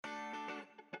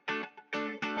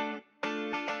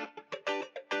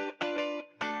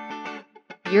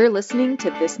You're listening to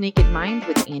This Naked Mind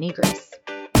with Annie Grace.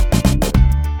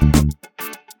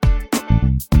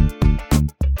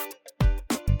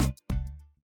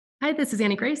 Hi, this is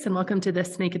Annie Grace, and welcome to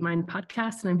This Naked Mind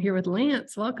podcast. And I'm here with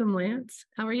Lance. Welcome, Lance.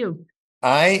 How are you?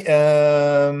 I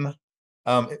am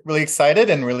really excited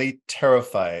and really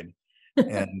terrified.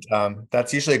 And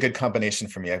that's usually a good combination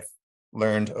for me. I've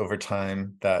learned over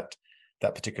time that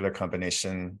that particular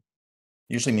combination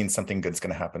usually means something good's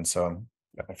going to happen. So I'm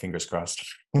got my fingers crossed.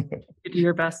 You do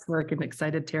your best work in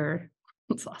excited terror.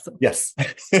 That's awesome. Yes.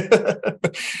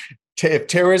 If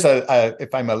terror is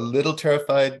if I'm a little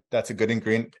terrified, that's a good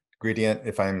ingredient.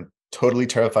 If I'm totally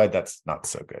terrified, that's not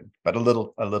so good. But a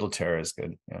little terror is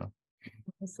good. Yeah.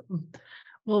 Awesome.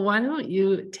 Well, why don't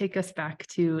you take us back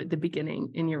to the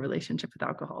beginning in your relationship with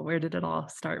alcohol? Where did it all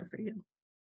start for you?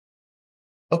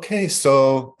 Okay,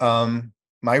 so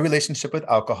my relationship with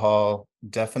alcohol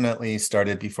definitely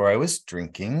started before I was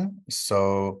drinking.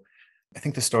 So I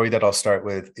think the story that I'll start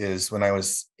with is when I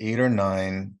was 8 or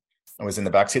 9, I was in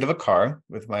the backseat of a car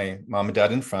with my mom and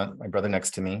dad in front, my brother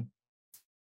next to me.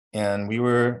 And we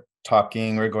were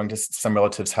talking, we were going to some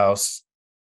relative's house.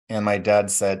 And my dad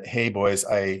said, "Hey, boys,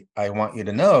 I want you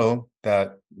to know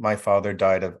that my father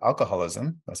died of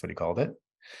alcoholism." That's what he called it.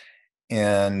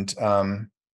 And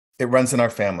it runs in our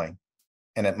family,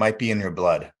 and it might be in your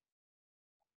blood.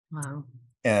 Wow.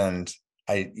 And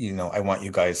I want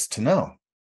you guys to know.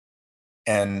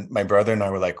 And my brother and I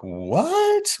were like,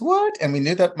 what? And we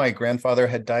knew that my grandfather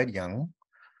had died young.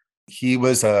 He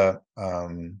was a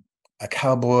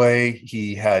cowboy.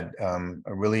 He had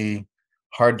a really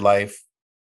hard life.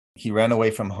 He ran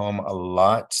away from home a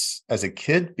lot as a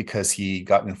kid because he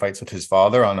got in fights with his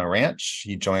father on a ranch.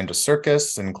 He joined a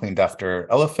circus and cleaned after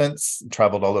elephants,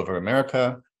 traveled all over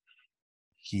America.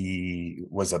 He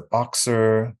was a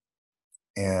boxer.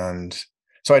 And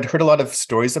so I'd heard a lot of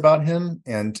stories about him,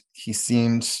 and he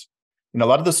seemed, a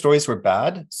lot of the stories were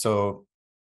bad. So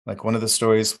like one of the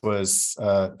stories was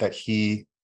that he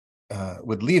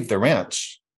would leave the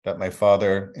ranch that my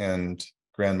father and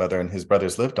grandmother and his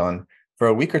brothers lived on for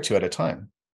a week or two at a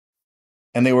time.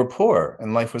 And they were poor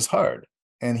and life was hard.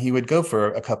 And he would go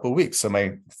for a couple of weeks. So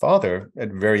my father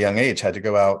at a very young age had to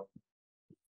go out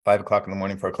 5 o'clock in the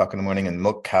morning, 4 o'clock in the morning and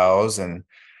milk cows and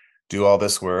do all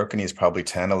this work. And he's probably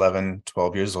 10, 11,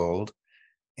 12 years old.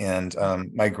 And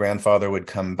my grandfather would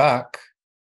come back.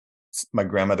 My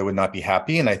grandmother would not be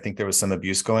happy. And I think there was some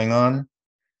abuse going on.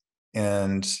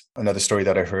 And another story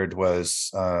that I heard was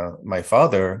my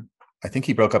father, I think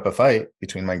he broke up a fight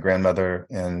between my grandmother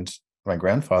and my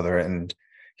grandfather. And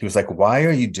he was like, "Why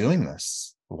are you doing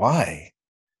this? Why?"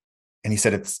 And he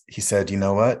said, "You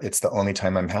know what? It's the only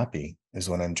time I'm happy is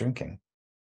when I'm drinking."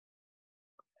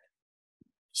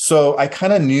 So I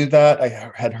kind of knew that.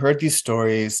 I had heard these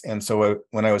stories. And so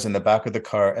when I was in the back of the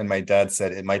car and my dad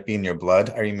said, "It might be in your blood,"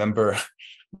 I remember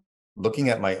looking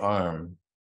at my arm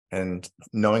and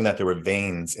knowing that there were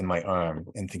veins in my arm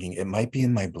and thinking, it might be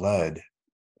in my blood.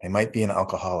 I might be an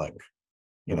alcoholic,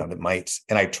 that might.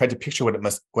 And I tried to picture what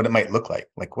it might look like.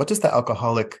 Like, what does the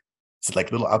alcoholic, is it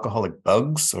like little alcoholic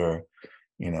bugs or,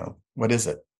 what is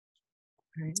it?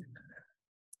 Right.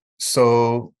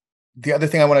 So the other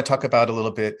thing I want to talk about a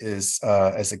little bit is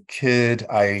as a kid,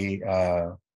 I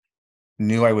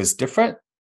knew I was different.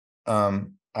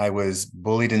 I was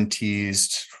bullied and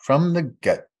teased from the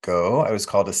get-go. I was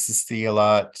called a sissy a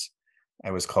lot.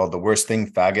 I was called the worst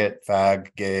thing, faggot,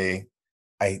 fag, gay.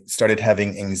 I started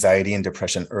having anxiety and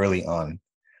depression early on.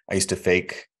 I used to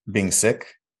fake being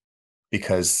sick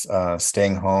because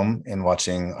staying home and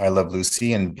watching I Love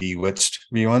Lucy and Bewitched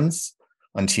reruns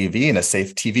on TV in a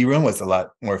safe TV room was a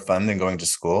lot more fun than going to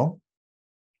school.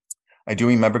 I do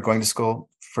remember going to school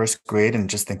first grade and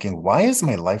just thinking, why is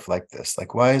my life like this?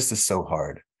 Like, why is this so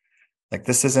hard? Like,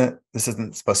 this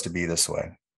isn't supposed to be this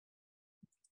way.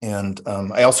 And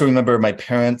I also remember my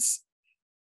parents.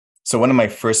 So one of my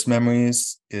first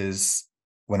memories is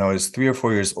when I was 3 or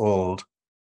 4 years old,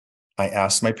 I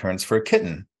asked my parents for a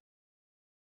kitten.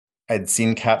 I'd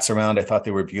seen cats around. I thought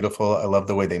they were beautiful. I loved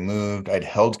the way they moved. I'd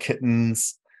held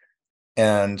kittens.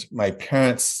 And my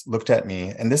parents looked at me,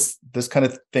 and this kind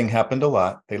of thing happened a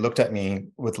lot. They looked at me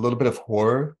with a little bit of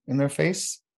horror in their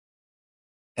face.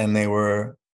 And they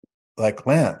were like,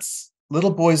 "Lance,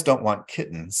 little boys don't want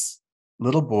kittens.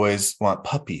 Little boys want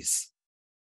puppies."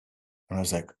 And I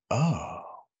was like, "Oh,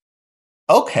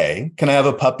 okay. Can I have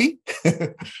a puppy?"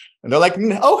 And they're like,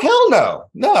 "Oh, hell no.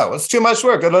 No, it's too much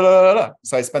work."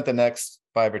 So I spent the next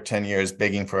 5 or 10 years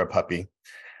begging for a puppy.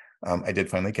 I did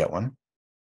finally get one.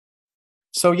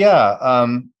 So yeah.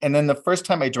 And then the first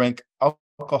time I drank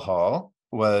alcohol,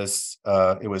 was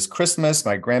it was Christmas.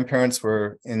 My grandparents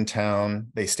were in town.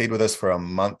 They stayed with us for a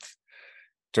month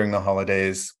during the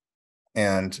holidays,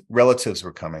 and relatives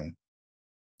were coming.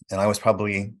 And I was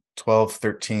probably 12,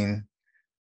 13,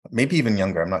 maybe even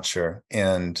younger, I'm not sure.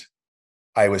 And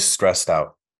I was stressed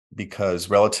out because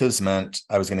relatives meant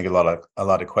I was going to get a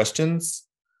lot of questions.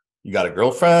 You got a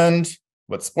girlfriend?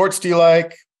 What sports do you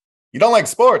like? You don't like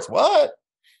sports? What?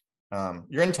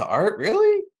 You're into art?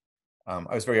 Really?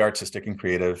 I was very artistic and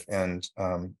creative. And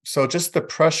so just the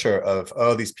pressure of,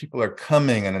 oh, these people are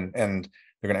coming and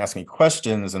they're going to ask me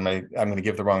questions and I'm going to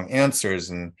give the wrong answers.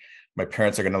 And my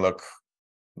parents are going to look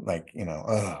like,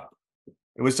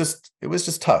 it was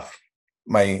just tough.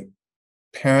 My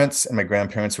parents and my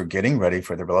grandparents were getting ready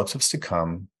for the relatives to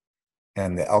come,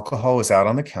 and the alcohol was out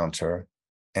on the counter.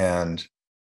 And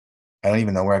I don't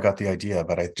even know where I got the idea,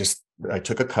 but I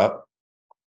took a cup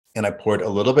and I poured a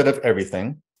little bit of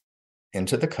everything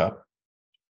into the cup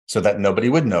so that nobody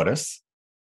would notice.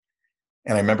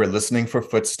 And I remember listening for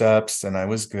footsteps, and I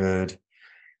was good.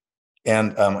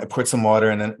 And I poured some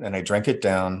water in it and I drank it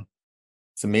down.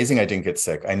 It's amazing I didn't get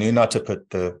sick. I knew not to put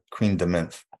the Queen de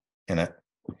Menthe in it.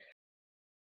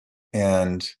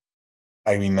 And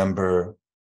I remember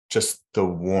just the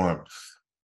warmth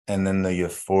and then the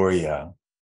euphoria.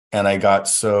 And I got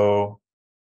so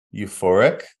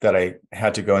euphoric that I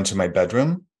had to go into my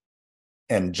bedroom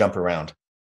and jump around.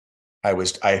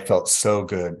 I felt so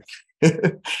good.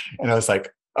 And I was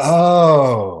like,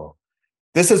 oh,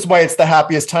 this is why it's the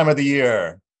happiest time of the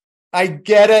year. I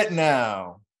get it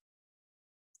now.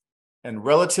 And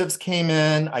relatives came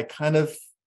in. I kind of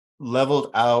leveled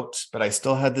out, but I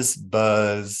still had this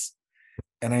buzz.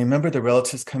 And I remember the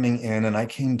relatives coming in and I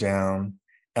came down,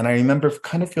 and I remember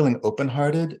kind of feeling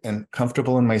open-hearted and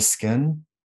comfortable in my skin.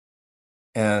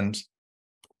 And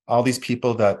all these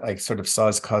people that I sort of saw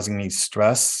as causing me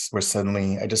stress were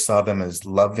suddenly, I just saw them as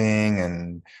loving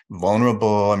and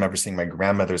vulnerable. I remember seeing my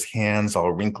grandmother's hands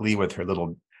all wrinkly with her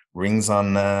little rings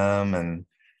on them. And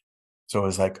so I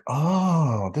was like,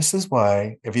 oh, this is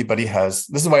why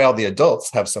all the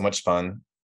adults have so much fun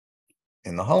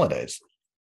in the holidays.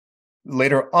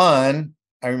 Later on,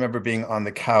 I remember being on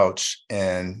the couch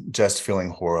and just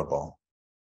feeling horrible.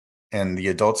 And the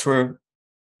adults were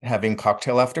having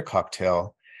cocktail after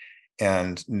cocktail,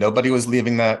 and nobody was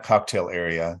leaving that cocktail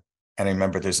area. And I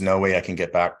remember there's no way I can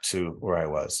get back to where I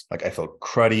was. Like, I felt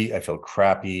cruddy, I felt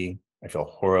crappy, I felt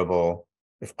horrible.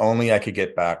 If only I could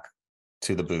get back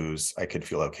to the booze, I could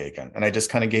feel okay again. And I just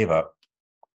kind of gave up.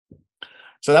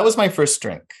 So that was my first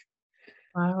drink.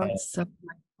 Wow, it's so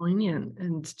poignant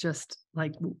and just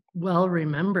like well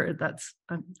remembered.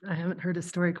 I haven't heard a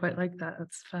story quite like that.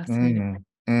 That's fascinating.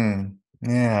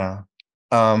 Yeah.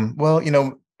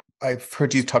 Well, I've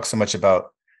heard you talk so much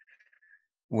about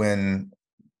when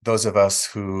those of us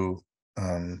who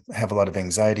have a lot of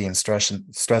anxiety and stress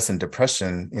and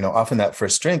depression, often that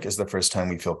first drink is the first time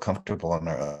we feel comfortable in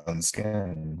our own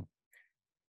skin.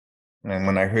 And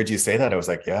when I heard you say that, I was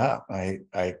like, yeah,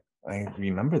 I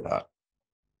remember that.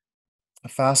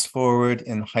 Fast forward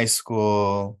in high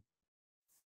school,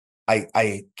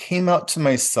 I came out to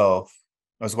myself.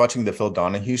 I was watching the Phil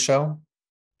Donahue show,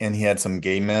 and he had some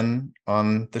gay men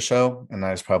on the show, and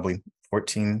I was probably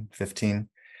 14, 15.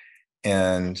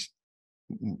 And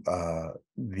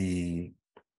the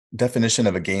definition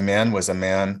of a gay man was a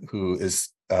man who is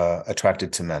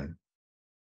attracted to men.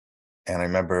 And I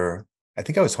remember, I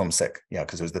think I was homesick,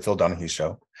 because it was the Phil Donahue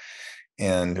show,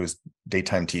 and it was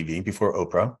daytime TV before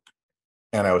Oprah.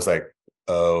 And I was like,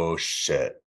 oh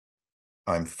shit,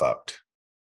 I'm fucked.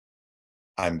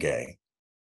 I'm gay.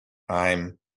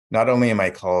 Not only am I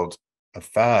called a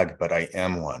fag, but I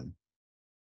am one.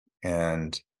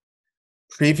 And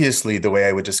previously, the way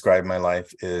I would describe my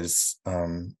life is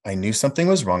I knew something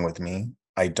was wrong with me.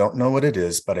 I don't know what it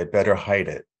is, but I better hide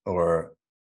it or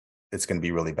it's going to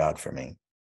be really bad for me.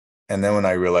 And then when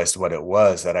I realized what it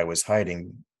was that I was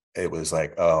hiding, it was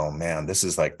like, oh man, this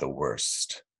is like the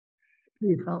worst.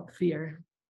 You felt fear.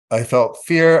 I felt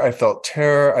fear. I felt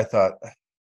terror. I thought,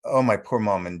 oh, my poor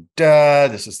mom and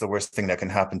dad, this is the worst thing that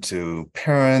can happen to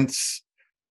parents.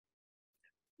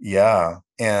 Yeah.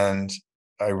 And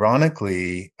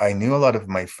ironically, I knew a lot of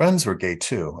my friends were gay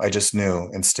too. I just knew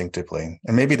instinctively.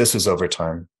 And maybe this was over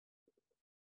time.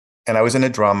 And I was in a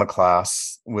drama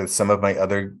class with some of my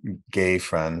other gay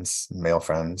friends, male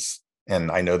friends.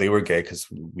 And I know they were gay because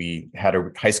we had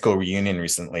a high school reunion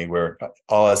recently where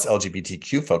all us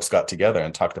LGBTQ folks got together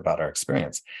and talked about our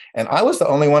experience. And I was the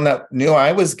only one that knew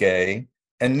I was gay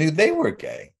and knew they were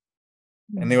gay.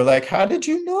 And they were like, how did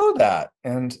you know that?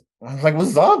 And I was like, well,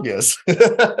 it's obvious.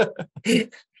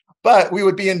 But we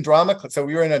would be in drama class. So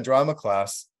we were in a drama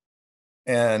class,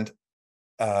 and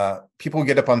people would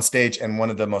get up on stage, and one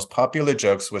of the most popular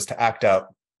jokes was to act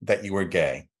out that you were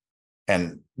gay.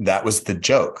 And that was the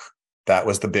joke. That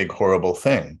was the big, horrible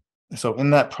thing. So in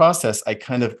that process, I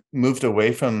kind of moved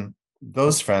away from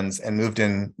those friends and moved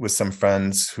in with some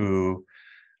friends who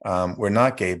were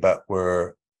not gay, but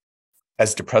were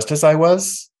as depressed as I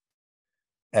was,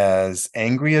 as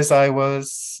angry as I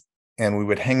was. And we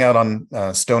would hang out on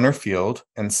Stoner Field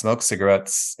and smoke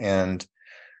cigarettes. And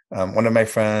one of my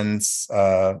friends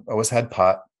always had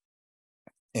pot.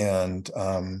 And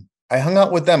I hung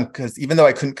out with them because even though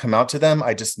I couldn't come out to them,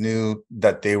 I just knew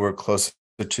that they were closer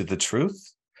to the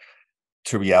truth,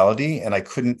 to reality. And I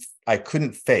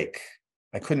couldn't fake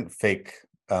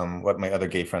what my other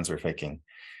gay friends were faking.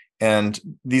 And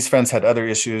these friends had other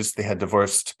issues. They had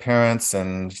divorced parents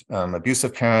and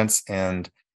abusive parents, and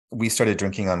we started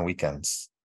drinking on weekends.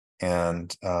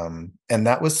 And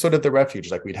that was sort of the refuge.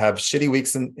 Like, we'd have shitty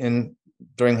weeks in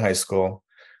during high school,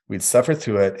 we'd suffer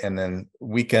through it, and then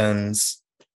weekends,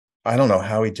 I don't know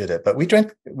how we did it, but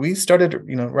we started,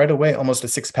 right away, almost a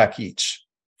 6-pack each,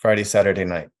 Friday, Saturday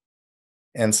night,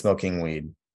 and smoking weed.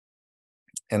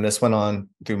 And this went on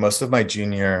through most of my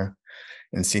junior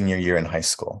and senior year in high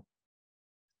school.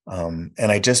 And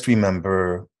I just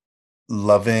remember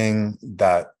loving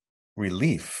that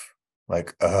relief,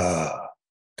 like,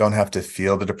 don't have to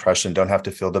feel the depression, don't have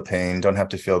to feel the pain, don't have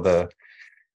to feel the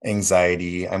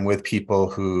anxiety. I'm with people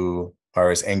who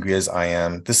are as angry as I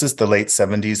am. This is the late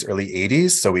 70s, early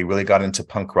 80s. So we really got into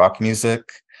punk rock music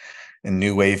and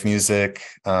new wave music.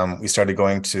 We started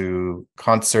going to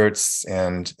concerts,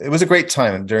 and it was a great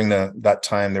time. During that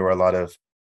time, there were a lot of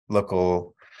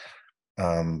local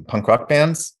punk rock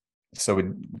bands. So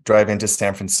we'd drive into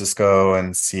San Francisco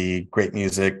and see great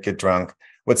music, get drunk.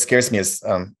 What scares me is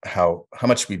how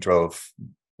much we drove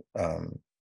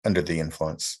under the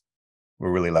influence.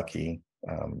 We're really lucky,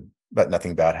 but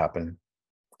nothing bad happened.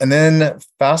 And then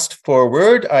fast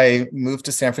forward, I moved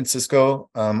to San Francisco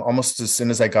almost as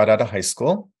soon as I got out of high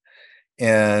school.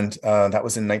 And that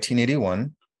was in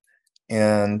 1981.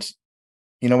 And,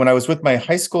 when I was with my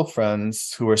high school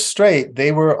friends who were straight,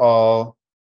 they were all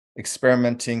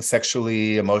experimenting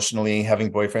sexually, emotionally,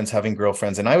 having boyfriends, having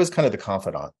girlfriends. And I was kind of the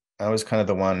confidant. I was kind of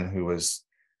the one who was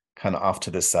kind of off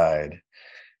to the side.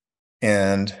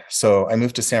 And so I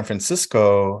moved to San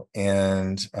Francisco,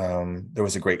 and there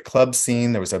was a great club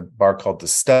scene. There was a bar called The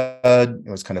Stud. It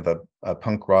was kind of a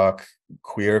punk rock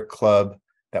queer club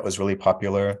that was really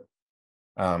popular.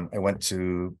 I went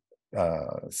to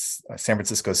San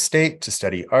Francisco State to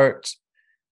study art,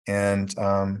 and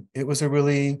it was a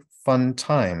really fun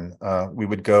time. We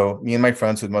would go, me and my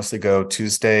friends would mostly go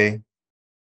Tuesday,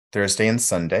 Thursday, and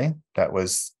Sunday. That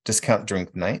was discount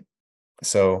drink night,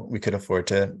 so we could afford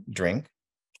to drink.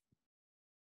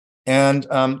 And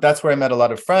that's where I met a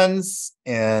lot of friends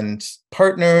and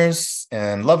partners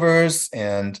and lovers.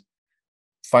 And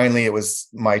finally, it was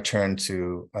my turn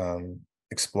to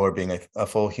explore being a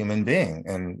full human being,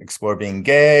 and explore being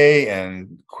gay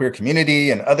and queer community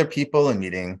and other people,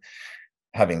 and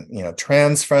having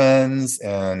trans friends,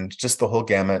 and just the whole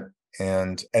gamut.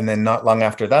 And then not long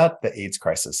after that, the AIDS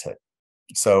crisis hit.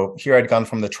 So here I'd gone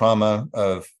from the trauma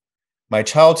of my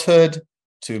childhood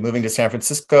to moving to San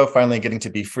Francisco, finally getting to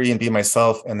be free and be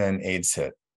myself, and then AIDS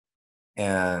hit.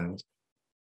 And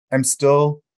I'm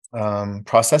still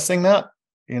processing that,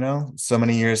 so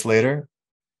many years later.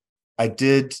 I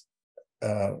did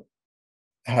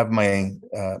have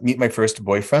meet my first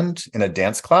boyfriend in a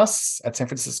dance class at San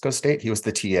Francisco State. He was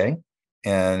the TA,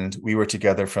 and we were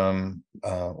together from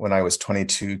when I was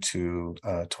 22 to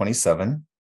 27.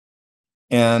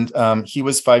 And he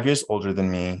was 5 years older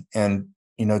than me. And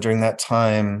during that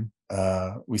time,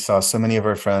 we saw so many of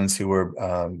our friends who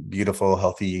were beautiful,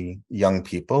 healthy young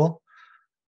people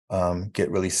get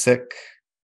really sick,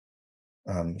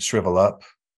 shrivel up.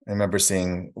 I remember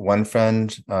seeing one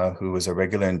friend who was a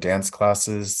regular in dance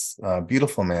classes,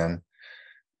 beautiful man,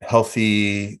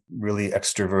 healthy, really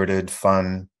extroverted,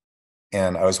 fun.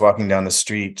 And I was walking down the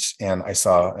street, and I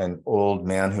saw an old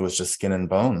man who was just skin and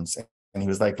bones. And he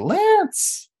was like,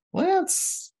 Lance.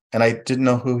 And I didn't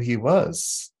know who he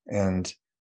was. And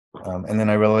then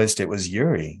I realized it was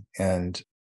Yuri, and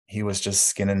he was just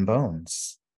skin and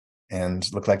bones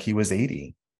and looked like he was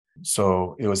 80.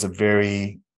 So it was a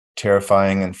very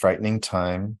terrifying and frightening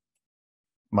time.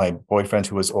 My boyfriend,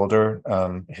 who was older,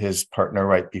 his partner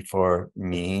right before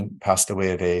me passed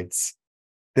away of AIDS.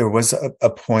 There was a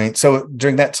point. So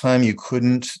during that time,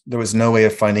 there was no way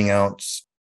of finding out.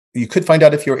 You could find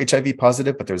out if you were HIV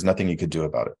positive, but there was nothing you could do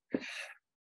about it.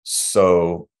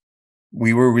 So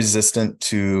we were resistant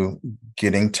to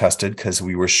getting tested because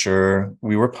we were sure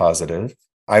we were positive.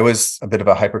 I was a bit of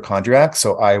a hypochondriac,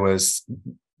 so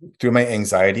through my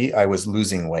anxiety, I was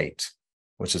losing weight,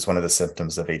 which is one of the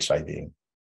symptoms of HIV.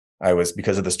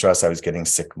 Because of the stress, I was getting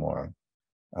sick more.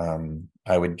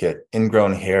 I would get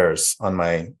ingrown hairs on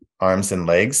my arms and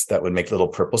legs that would make little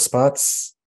purple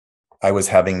spots. I was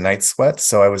having night sweats,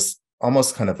 so I was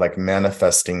almost kind of like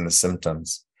manifesting the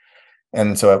symptoms.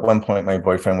 And so at one point, my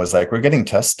boyfriend was like, "We're getting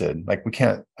tested. Like,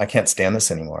 I can't stand this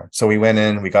anymore." So we went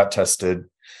in, we got tested.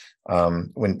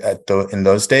 In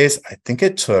those days, I think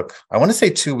it took, I want to say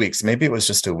 2 weeks, maybe it was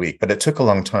just a week, but it took a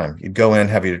long time. You'd go in,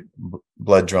 have your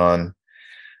blood drawn.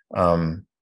 And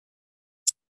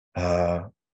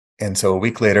so a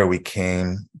week later, we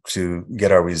came to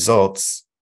get our results,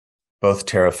 both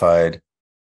terrified.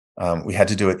 We had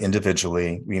to do it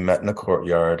individually. We met in a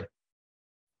courtyard,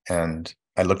 and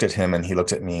I looked at him and he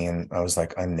looked at me, and I was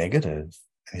like, "I'm negative."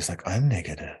 And he's like, "I'm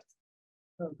negative."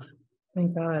 Oh,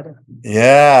 thank God.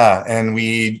 Yeah. And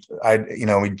we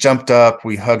jumped up,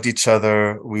 we hugged each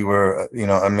other. We were,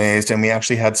 amazed. And we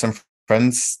actually had some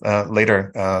friends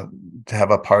later to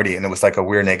have a party, and it was like a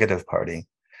we're negative party.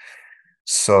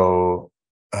 So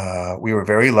we were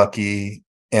very lucky.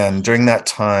 And during that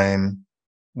time,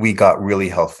 we got really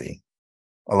healthy.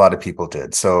 A lot of people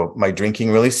did. So my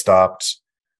drinking really stopped.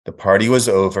 The party was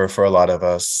over for a lot of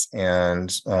us.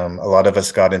 And a lot of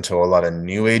us got into a lot of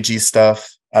new agey stuff.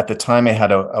 At the time, I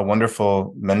had a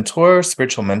wonderful mentor,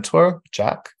 spiritual mentor,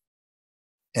 Jack.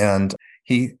 And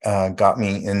he got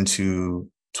me into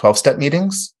 12-step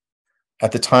meetings.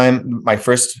 At the time, my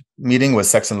first meeting was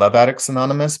Sex and Love Addicts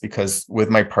Anonymous, because with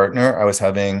my partner, I was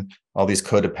having all these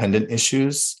codependent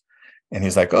issues. And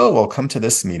he's like, "Oh, well, come to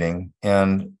this meeting."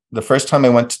 And the first time I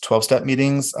went to 12-step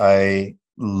meetings, I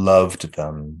loved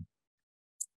them.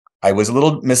 I was a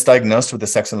little misdiagnosed with the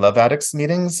Sex and Love Addicts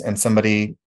meetings, and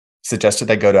somebody suggested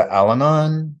I go to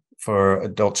Al-Anon for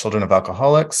adult children of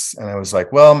alcoholics. And I was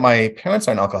like, "Well, my parents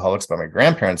aren't alcoholics, but my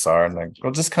grandparents are." And like,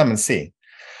 "Well, just come and see."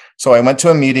 So I went to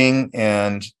a meeting,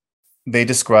 and they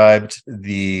described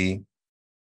the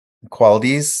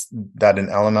qualities that an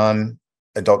Al-Anon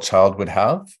adult child would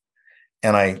have.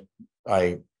 And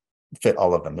I fit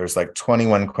all of them. There's like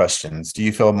 21 questions. Do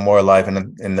you feel more alive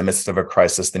in the midst of a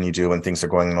crisis than you do when things are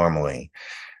going normally?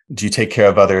 Do you take care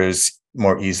of others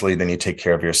more easily than you take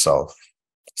care of yourself?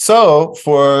 So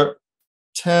for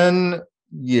 10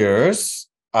 years,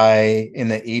 in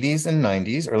the 80s and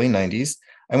 90s, early 90s,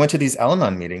 I went to these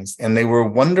Al-Anon meetings, and they were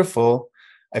wonderful.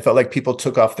 I felt like people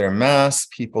took off their masks.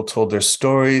 People told their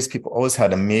stories. People always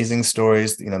had amazing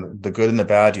stories, the good and the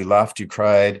bad. You laughed, you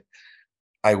cried.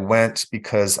 I went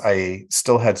because I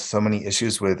still had so many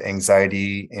issues with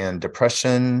anxiety and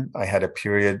depression. I had a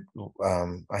period,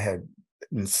 I had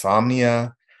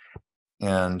insomnia,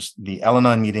 and the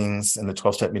Al-Anon meetings and the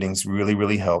 12-step meetings really,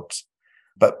 really helped.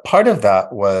 But part of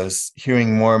that was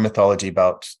hearing more mythology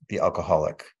about the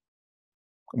alcoholic.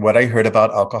 What I heard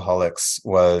about alcoholics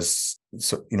was,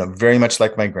 very much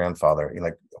like my grandfather,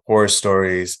 like horror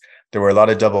stories. There were a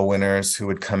lot of double winners who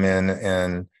would come in,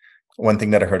 and one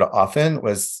thing that I heard often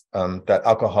was that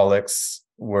alcoholics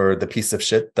were the piece of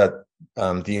shit that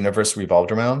the universe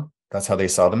revolved around. That's how they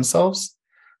saw themselves.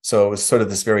 So it was sort of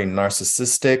this very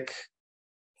narcissistic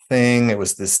thing. It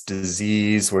was this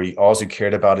disease where all you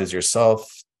cared about is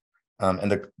yourself.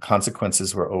 And the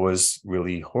consequences were always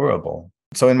really horrible.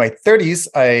 So in my 30s,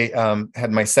 I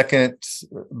had my second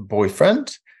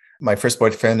boyfriend. My first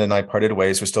boyfriend and I parted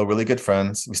ways. We're still really good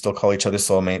friends. We still call each other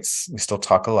soulmates. We still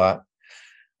talk a lot.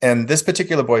 And this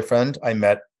particular boyfriend I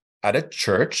met at a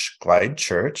church, Glide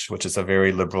Church, which is a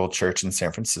very liberal church in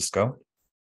San Francisco.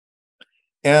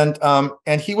 And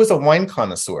he was a wine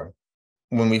connoisseur.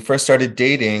 When we first started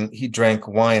dating, he drank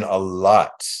wine a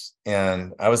lot.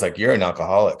 And I was like, "You're an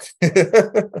alcoholic."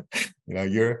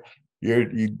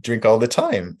 You drink all the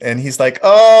time. And he's like,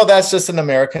 "Oh, that's just an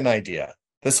American idea.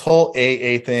 This whole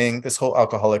AA thing, this whole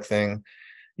alcoholic thing."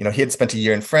 He had spent a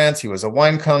year in France. He was a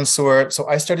wine connoisseur. So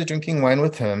I started drinking wine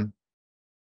with him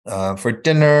for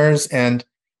dinners, and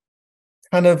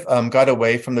kind of got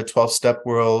away from the 12-step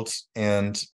world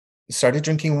and started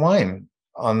drinking wine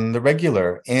on the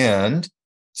regular, and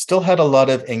still had a lot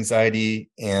of anxiety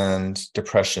and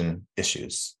depression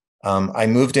issues. I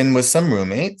moved in with some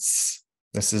roommates.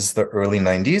 This is the early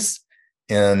 90s.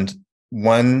 And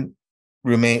one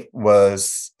roommate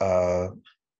was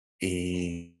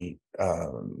he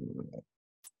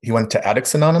went to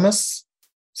Addicts Anonymous.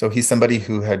 So he's somebody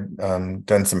who had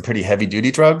done some pretty heavy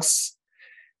duty drugs.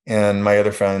 And my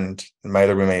other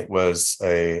roommate was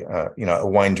a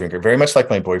wine drinker, very much like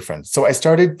my boyfriend. So I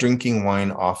started drinking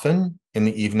wine often in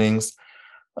the evenings.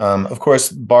 Of course,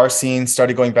 bar scene,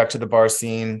 started going back to the bar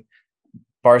scene.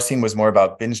 Bar scene was more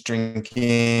about binge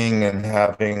drinking and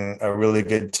having a really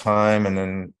good time and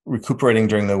then recuperating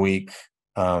during the week.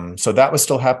 So that was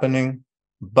still happening.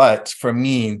 But for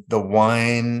me, the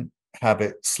wine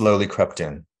habit slowly crept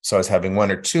in. So I was having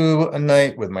one or two a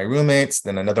night with my roommates,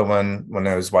 then another one when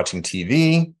I was watching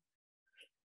TV.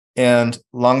 And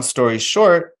long story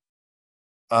short,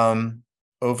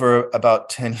 over about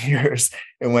 10 years,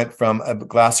 it went from a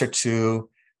glass or two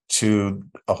to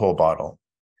a whole bottle.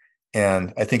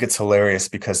 And I think it's hilarious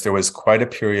because there was quite a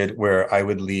period where I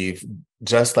would leave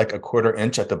just like a quarter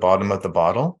inch at the bottom of the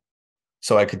bottle,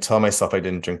 so I could tell myself I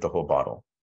didn't drink the whole bottle.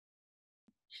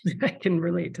 I can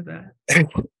relate to that.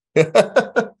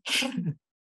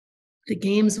 The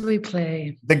games we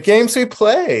play. The games we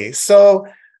play. So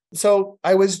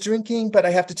I was drinking, but I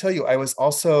have to tell you, I was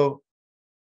also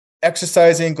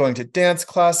exercising, going to dance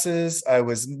classes. I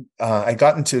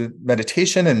got into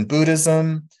meditation and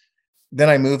Buddhism. Then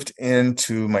I moved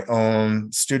into my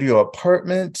own studio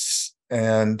apartment,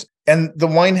 and the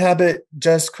wine habit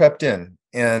just crept in.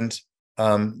 And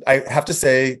I have to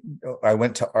say, I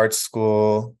went to art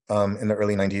school in the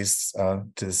early 90s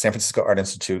to the San Francisco Art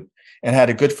Institute, and had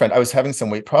a good friend. I was having some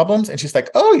weight problems, and she's like,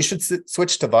 "Oh, you should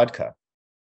switch to vodka.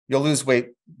 You'll lose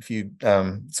weight if you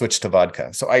switch to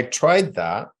vodka." So I tried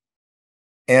that,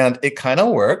 and it kind of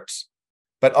worked,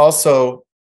 but also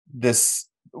this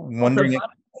wondering.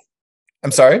 I'm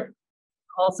sorry?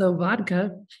 Also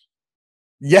vodka.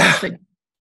 Yeah.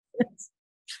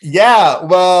 Yeah.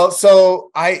 Well,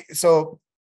 so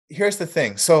here's the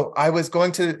thing. So I was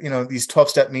going to, these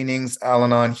 12-step meetings,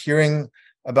 Al-Anon, hearing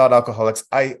about alcoholics.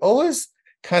 I always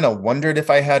kind of wondered if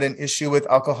I had an issue with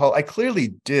alcohol. I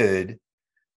clearly did.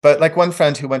 But like one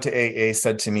friend who went to AA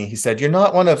said to me, he said, "You're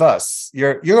not one of us.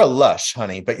 You're a lush,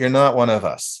 honey, but you're not one of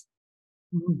us."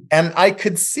 Mm-hmm. And I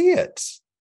could see it.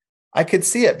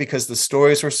 Because the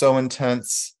stories were so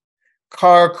intense.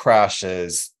 Car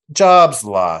crashes, jobs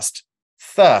lost,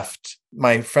 theft.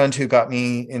 My friend who got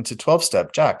me into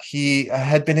 12-step, Jack, he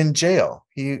had been in jail.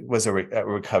 He was a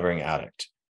recovering addict.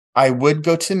 I would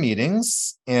go to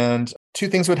meetings, and two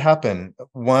things would happen.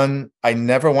 One, I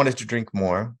never wanted to drink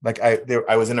more. Like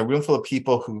I was in a room full of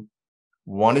people who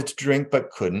wanted to drink but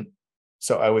couldn't.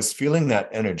 So I was feeling that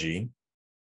energy.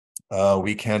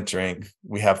 We can't drink.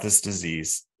 We have this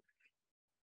disease.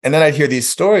 And then I'd hear these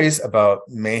stories about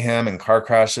mayhem and car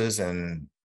crashes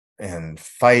and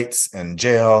fights and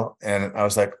jail. And I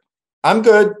was like, I'm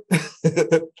good.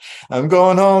 I'm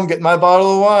going home, getting my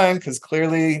bottle of wine, because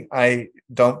clearly I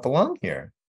don't belong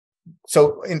here.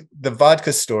 So in the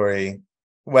vodka story,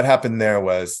 what happened there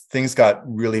was things got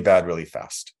really bad really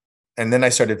fast. And then I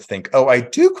started to think, oh, I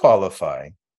do qualify.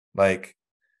 Like,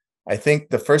 I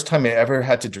think the first time I ever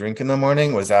had to drink in the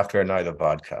morning was after a night of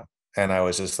vodka. And I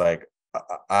was just like,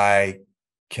 I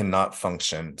cannot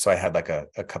function. So I had like a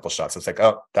couple shots. It's like,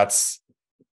 oh,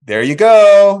 there you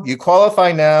go. You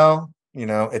qualify now.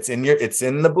 It's in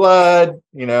the blood.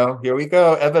 Here we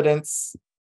go. Evidence.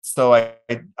 So I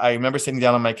remember sitting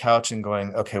down on my couch and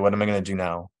going, okay, what am I going to do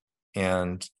now?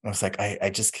 And I was like, I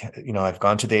just can't, I've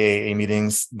gone to the AA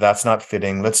meetings. That's not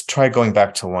fitting. Let's try going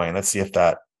back to wine. Let's see if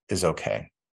that is okay.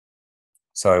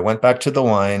 So I went back to the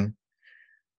wine.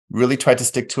 Really tried to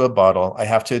stick to a bottle. I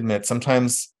have to admit,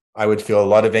 sometimes I would feel a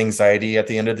lot of anxiety at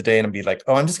the end of the day, and I'd be like,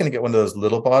 oh, I'm just going to get one of those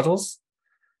little bottles.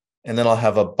 And then I'll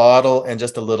have a bottle and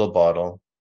just a little bottle.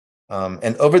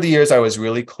 And over the years, I was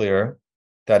really clear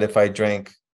that if I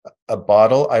drank a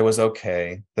bottle, I was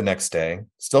okay the next day.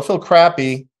 Still feel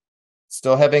crappy,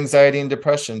 still have anxiety and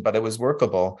depression, but it was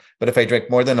workable. But if I drank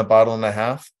more than a bottle and a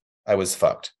half, I was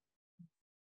fucked.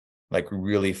 Like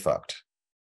really fucked.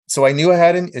 So I knew I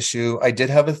had an issue. I did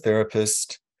have a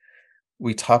therapist.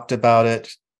 We talked about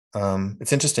it.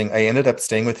 It's interesting. I ended up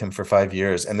staying with him for 5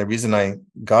 years. And the reason I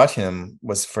got him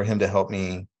was for him to help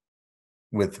me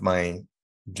with my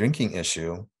drinking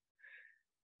issue.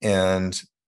 And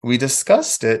we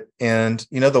discussed it. And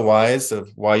the whys of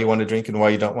why you want to drink and why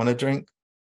you don't want to drink.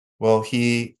 Well,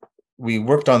 we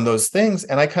worked on those things,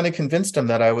 and I kind of convinced him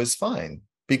that I was fine,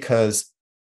 because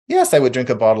yes, I would drink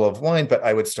a bottle of wine, but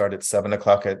I would start at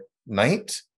 7:00 at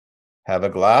night,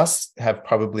 have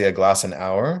probably a glass an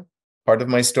hour. Part of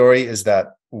my story is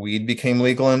that weed became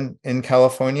legal in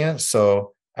California.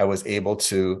 So I was able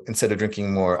to, instead of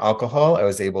drinking more alcohol, I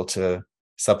was able to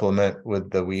supplement with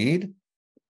the weed.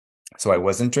 So I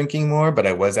wasn't drinking more, but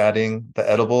I was adding the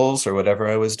edibles or whatever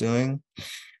I was doing.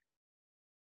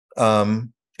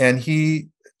 And he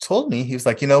told me, he was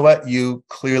like, you know what? You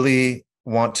clearly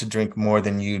want to drink more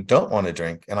than you don't want to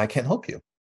drink, and I can't help you.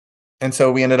 And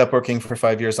so we ended up working for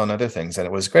 5 years on other things, and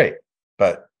it was great.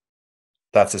 but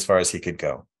that's as far as he could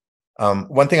go.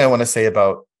 One thing I want to say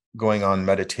about going on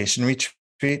meditation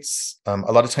retreats,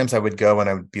 a lot of times I would go and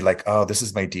I would be like, oh, this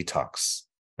is my detox,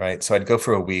 right? So I'd go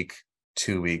for a week,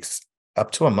 2 weeks,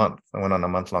 up to a month. I went on a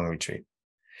month-long retreat.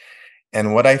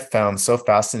 And what I found so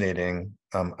fascinating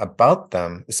about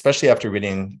them, especially after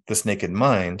reading This Naked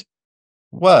Mind,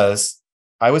 was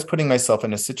I was putting myself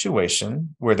in a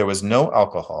situation where there was no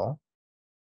alcohol.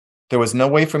 There was no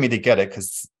way for me to get it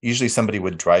because usually somebody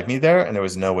would drive me there and there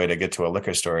was no way to get to a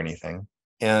liquor store or anything.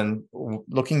 And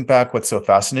looking back, what's so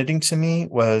fascinating to me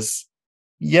was,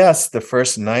 yes, the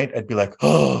first night I'd be like,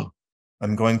 oh,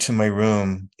 I'm going to my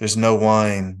room. There's no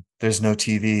wine. There's no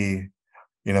TV,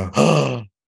 oh,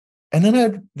 and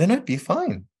then I'd be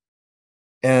fine.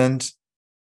 And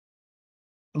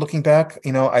looking back,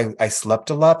 I slept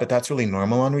a lot, but that's really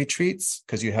normal on retreats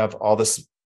because you have all this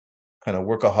kind of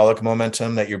workaholic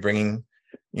momentum that you're bringing,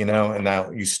 and now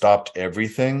you stopped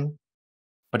everything.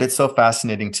 But it's so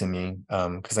fascinating to me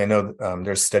because I know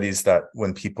there's studies that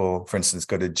when people, for instance,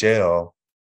 go to jail,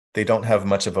 they don't have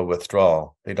much of a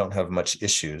withdrawal. They don't have much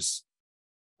issues.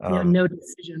 No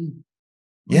decision.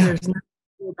 Yeah. There's no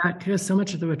back because so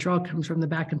much of the withdrawal comes from the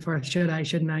back and forth. Should I,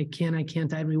 shouldn't I, can I,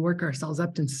 can't I? And we work ourselves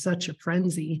up in such a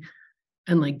frenzy.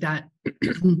 And like that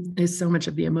is so much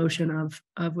of the emotion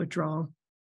of withdrawal.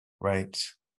 Right.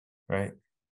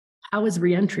 How was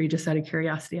reentry, just out of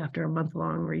curiosity, after a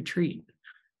month-long retreat?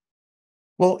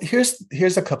 Well,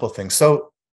 here's a couple of things.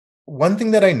 So one thing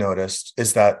that I noticed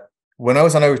is that when I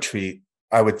was on a retreat,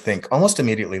 I would think almost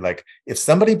immediately, like, if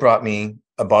somebody brought me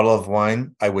a bottle of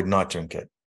wine, I would not drink it.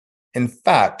 In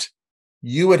fact,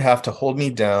 you would have to hold me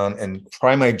down and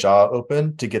pry my jaw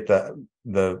open to get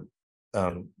the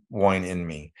wine in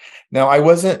me. Now, it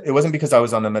wasn't because I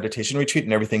was on a meditation retreat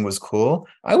and everything was cool.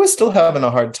 I was still having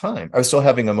a hard time. I was still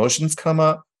having emotions come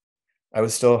up. I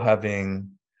was still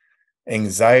having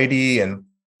anxiety, and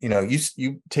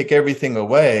you take everything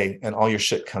away and all your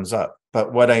shit comes up.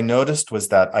 But what I noticed was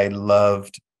that I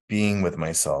loved being with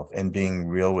myself and being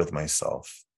real with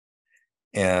myself.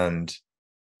 And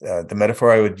the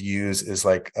metaphor I would use is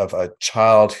like of a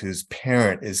child whose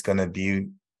parent is going to be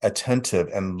attentive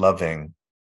and loving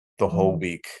the whole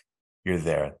week you're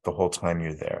there, the whole time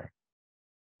you're there.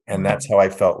 And that's how I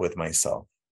felt with myself.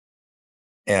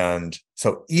 And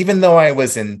so even though I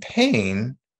was in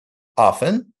pain,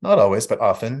 often, not always, but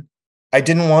often, I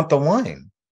didn't want the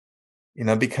wine,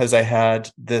 because I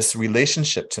had this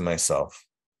relationship to myself.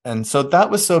 And so that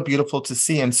was so beautiful to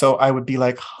see. And so I would be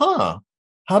like, how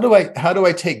do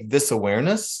I take this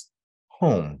awareness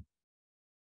home?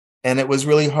 And it was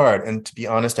really hard. And to be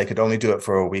honest, I could only do it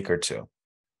for a week or two.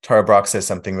 Tara Brach says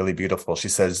something really beautiful. She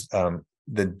says,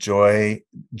 the joy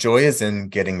is in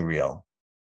getting real.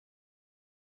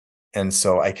 And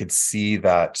so I could see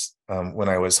that when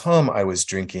I was home, I was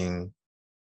drinking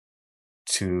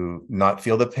to not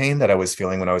feel the pain that I was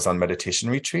feeling when I was on meditation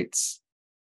retreats.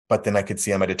 But then I could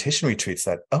see on meditation retreats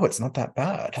that, oh, it's not that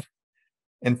bad.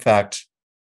 In fact,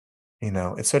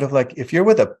 it's sort of like if you're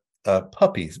with a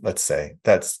puppy, let's say,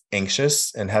 that's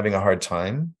anxious and having a hard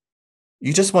time,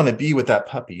 you just want to be with that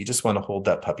puppy. You just want to hold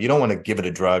that puppy. You don't want to give it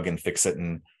a drug and fix it,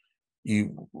 and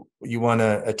you want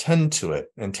to attend to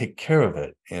it and take care of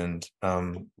it.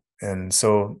 And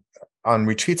so on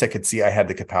retreats, I could see I had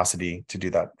the capacity to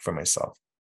do that for myself.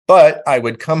 But I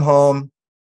would come home,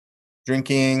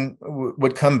 drinking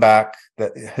would come back,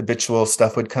 the habitual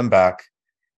stuff would come back,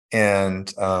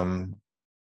 and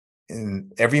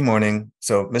every morning,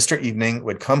 so Mr. Evening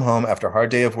would come home after a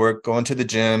hard day of work, going to the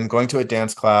gym, going to a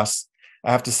dance class.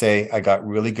 I have to say, I got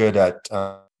really good at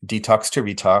detox to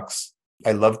retox.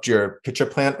 I loved your pitcher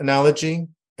plant analogy.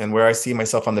 And where I see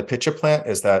myself on the pitcher plant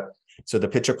is that, so the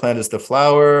pitcher plant is the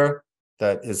flower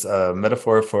that is a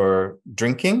metaphor for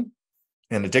drinking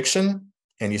and addiction.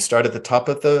 And you start at the top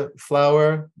of the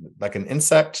flower, like an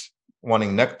insect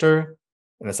wanting nectar.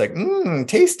 And it's like,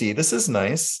 tasty, this is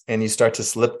nice. And you start to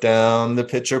slip down the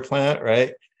pitcher plant,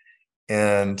 right?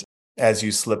 And as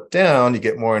you slip down, you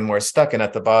get more and more stuck. And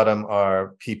at the bottom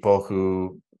are people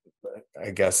who,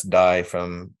 I guess, die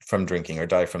from drinking or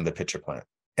die from the pitcher plant.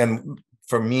 And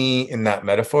for me, in that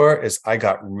metaphor, is I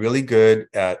got really good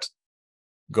at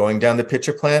going down the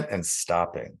pitcher plant and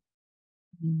stopping.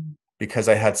 Because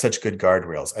I had such good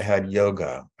guardrails. I had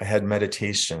yoga, I had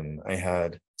meditation, I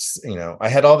had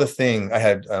all the things. I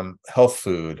had health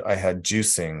food, I had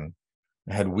juicing,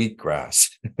 I had wheatgrass,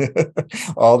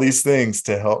 all these things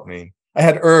to help me. I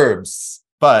had herbs,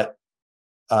 but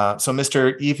so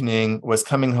Mr. Evening was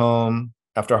coming home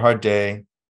after a hard day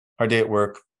at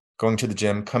work, going to the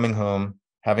gym, coming home,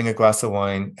 having a glass of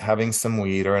wine, having some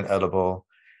weed or an edible,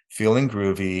 feeling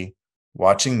groovy,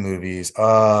 watching movies.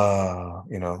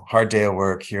 Hard day at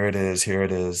work. Here it is. Here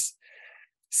it is.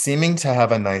 Seeming to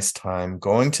have a nice time,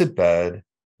 going to bed,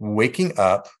 waking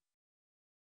up.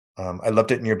 I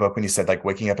loved it in your book when you said like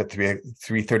waking up at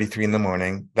 3:33 in the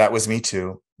morning. That was me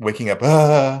too. Waking up,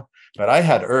 but I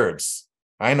had herbs.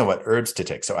 I know what herbs to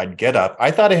take. So I'd get up.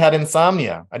 I thought I had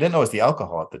insomnia. I didn't know it was the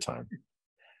alcohol at the time.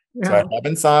 Yeah. So I'd have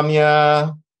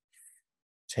insomnia,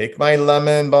 take my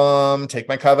lemon balm, take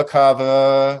my kava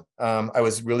kava. I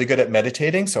was really good at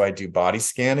meditating. So I do body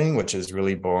scanning, which is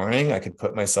really boring. I could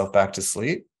put myself back to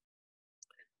sleep.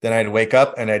 Then I'd wake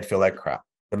up and I'd feel like crap.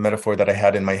 The metaphor that I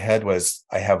had in my head was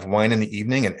I have wine in the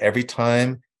evening, and every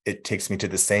time it takes me to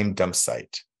the same dump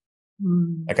site.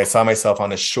 Like I saw myself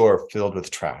on a shore filled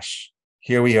with trash.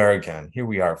 Here we are again. Here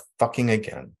we are fucking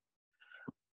again.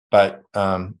 But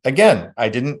again, I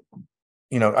didn't,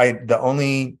 the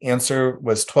only answer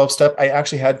was 12-step. I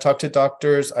actually had talked to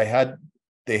doctors.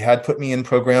 They had put me in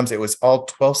programs. It was all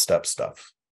 12-step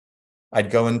stuff.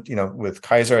 I'd go in, with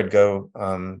Kaiser, I'd go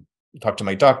talk to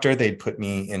my doctor. They'd put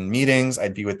me in meetings.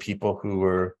 I'd be with people who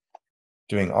were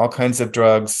doing all kinds of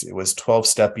drugs. It was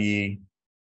 12-steppy.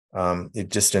 It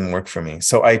just didn't work for me.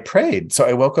 So I prayed. So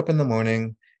I woke up in the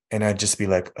morning and I'd just be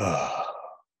like, oh,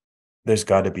 there's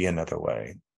got to be another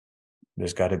way.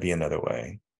 There's got to be another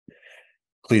way.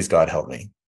 Please, God, help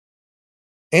me.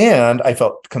 And I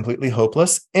felt completely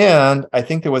hopeless. And I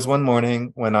think there was one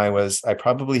morning when I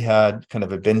probably had kind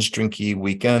of a binge drinky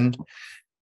weekend,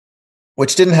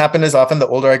 which didn't happen as often. The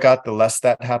older I got, the less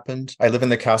that happened. I live in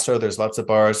the Castro. There's lots of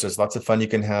bars. There's lots of fun you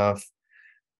can have.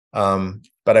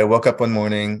 But I woke up one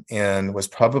morning and was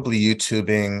probably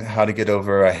YouTubing how to get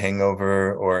over a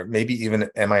hangover, or maybe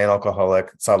even am I an alcoholic?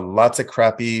 Saw lots of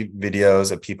crappy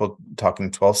videos of people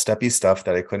talking 12-steppy stuff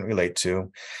that I couldn't relate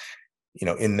to,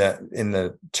 in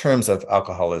the terms of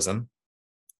alcoholism.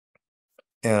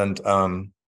 And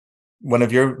one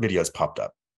of your videos popped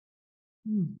up.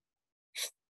 And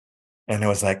I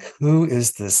was like, who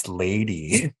is this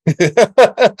lady?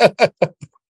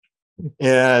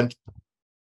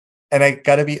 And I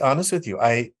got to be honest with you,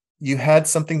 you had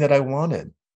something that I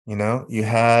wanted, you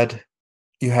had,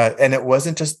 and it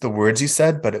wasn't just the words you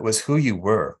said, but it was who you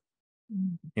were.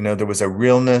 There was a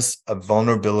realness, a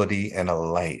vulnerability, and a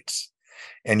light.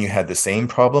 And you had the same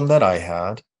problem that I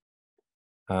had.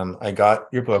 I got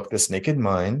your book, This Naked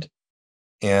Mind.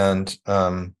 And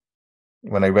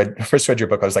when I first read your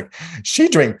book, I was like, she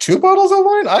drank 2 bottles of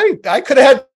wine? I could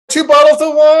have had 2 bottles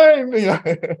of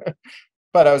wine.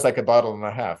 But I was like a bottle and a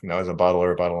half, I was a bottle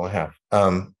or a bottle and a half.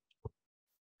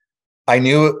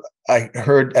 I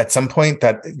heard at some point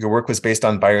that your work was based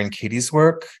on Byron Katie's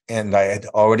work, and I had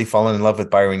already fallen in love with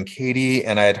Byron Katie.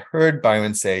 And I had heard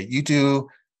Byron say, you do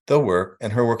the work,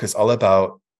 and her work is all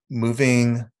about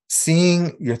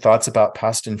seeing your thoughts about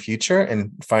past and future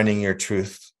and finding your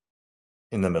truth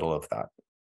in the middle of that.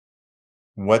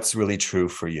 What's really true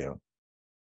for you?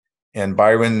 And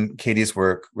Byron Katie's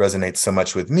work resonates so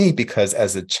much with me because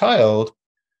as a child,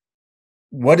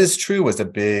 what is true was a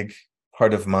big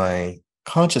part of my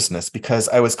consciousness, because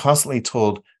I was constantly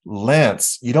told,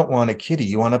 Lance, you don't want a kitty,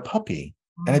 you want a puppy.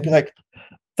 And I'd be like,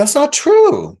 that's not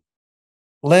true.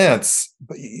 Lance,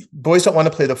 boys don't want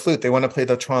to play the flute, they want to play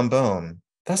the trombone.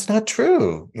 That's not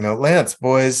true. Lance,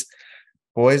 boys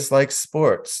like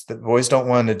sports. The boys don't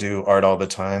want to do art all the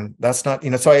time. That's not,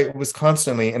 so I was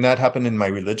constantly, and that happened in my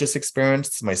religious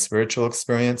experience, my spiritual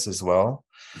experience as well.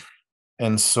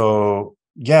 And so,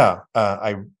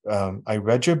 I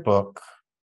read your book,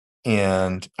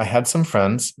 and I had some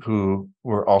friends who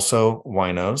were also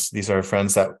winos. These are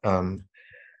friends that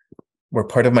were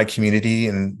part of my community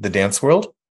in the dance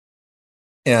world.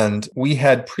 And we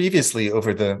had previously,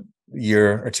 over the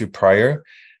year or two prior,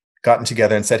 gotten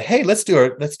together and said, hey, let's do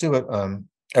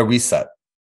a reset.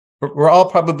 We're all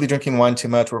probably drinking wine too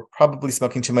much. We're probably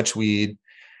smoking too much weed.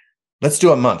 Let's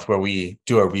do a month where we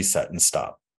do a reset and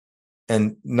stop.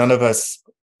 And none of us,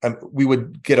 we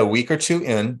would get a week or two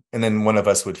in, and then one of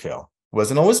us would fail. It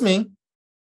wasn't always me,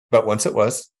 but once it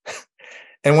was.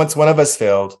 And once one of us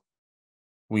failed,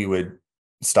 we would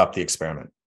stop the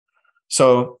experiment.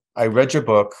 So I read your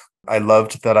book. I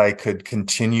loved that I could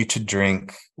continue to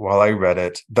drink while I read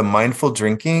it. The mindful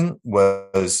drinking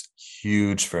was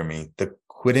huge for me. The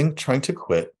trying to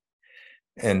quit,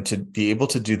 and to be able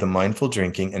to do the mindful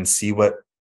drinking and see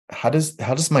how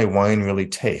does my wine really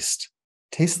taste?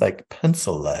 Tastes like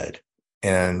pencil lead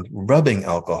and rubbing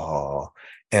alcohol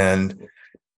and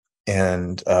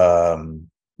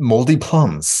moldy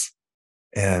plums.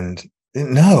 And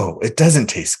no, it doesn't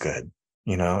taste good.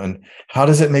 And how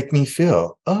does it make me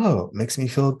feel? Oh, it makes me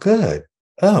feel good.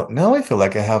 Oh, now I feel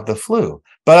like I have the flu,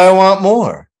 but I want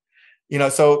more.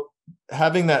 So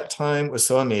having that time was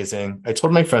so amazing. I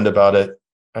told my friend about it.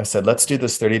 I said, let's do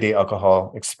this 30-day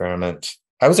alcohol experiment.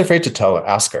 I was afraid to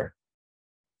ask her.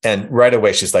 And right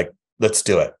away, she's like, let's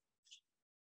do it.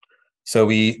 So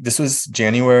this was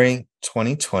January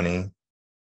 2020.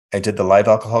 I did the live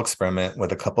alcohol experiment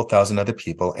with a couple thousand other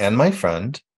people and my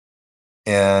friend,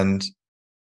 and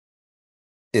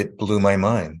it blew my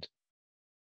mind.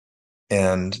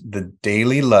 And the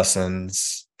daily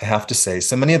lessons, I have to say,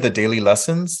 so many of the daily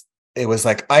lessons, it was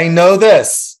like, I know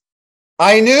this.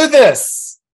 I knew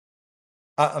this.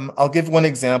 I'll give one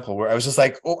example where I was just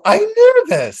like, oh, I knew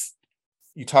this.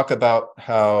 You talk about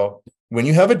how when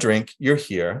you have a drink, you're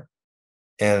here,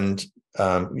 and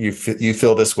you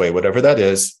feel this way, whatever that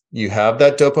is. You have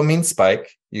that dopamine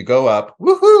spike. You go up,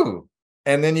 woohoo,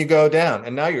 and then you go down,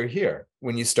 and now you're here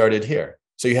when you started here.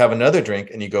 So you have another drink,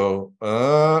 and you go,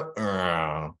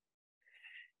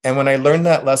 And when I learned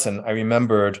that lesson, I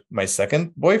remembered my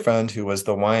second boyfriend, who was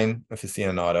the wine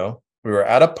aficionado. We were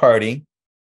at a party,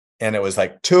 and it was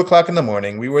like 2:00 in the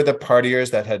morning. We were the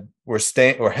partiers that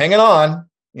were hanging on,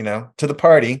 to the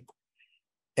party.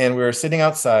 And we were sitting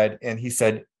outside, and he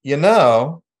said,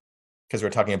 because we're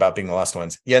talking about being the last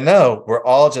ones, we're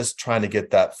all just trying to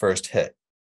get that first hit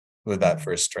with that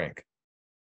first drink.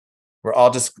 We're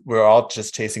all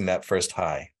just chasing that first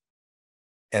high.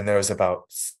 And there was about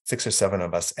 6 or 7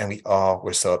 of us, and we all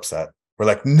were so upset. We're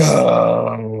like,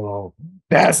 no,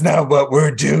 that's not what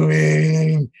we're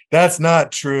doing. That's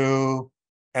not true.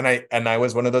 And I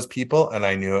was one of those people, and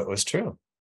I knew it was true.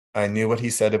 I knew what he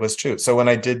said, it was true. So when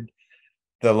I did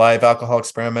the live alcohol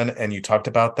experiment and you talked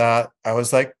about that, I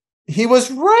was like, he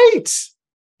was right.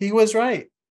 He was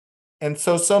right. And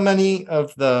so many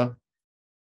of the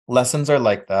lessons are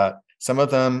like that. Some of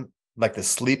them, like the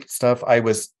sleep stuff, I've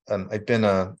been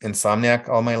an insomniac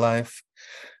all my life.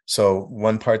 So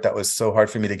one part that was so hard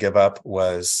for me to give up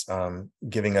was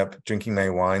giving up drinking my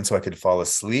wine so I could fall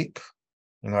asleep.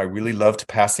 I really loved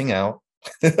passing out.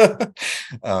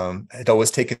 It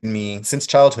always taken me since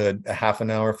childhood a half an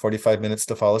hour, 45 minutes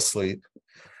to fall asleep.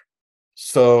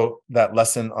 So that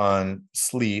lesson on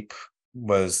sleep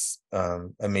was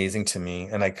amazing to me.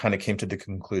 And I kind of came to the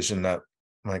conclusion that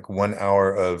like 1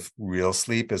 hour of real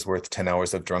sleep is worth 10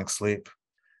 hours of drunk sleep.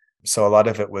 So a lot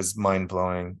of it was mind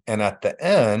blowing. And at the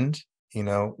end,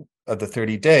 of the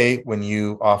 30-day, when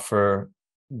you offer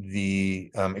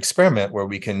the experiment where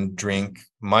we can drink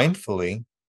mindfully,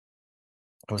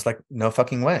 I was like, no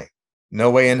fucking way.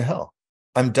 No way in hell.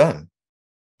 I'm done.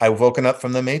 I've woken up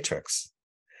from the matrix.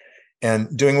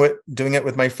 And doing it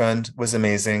with my friend was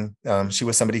amazing. She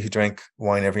was somebody who drank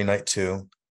wine every night too.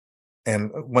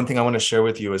 And one thing I want to share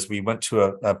with you is we went to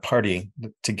a party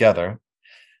together.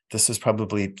 This was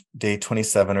probably day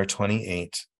 27 or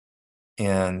 28.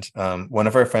 And one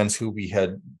of our friends who we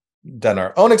had done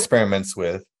our own experiments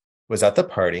with was at the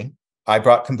party. I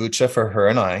brought kombucha for her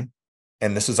and I.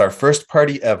 And this was our first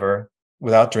party ever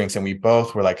without drinks. And we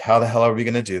both were like, how the hell are we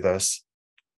going to do this?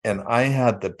 And I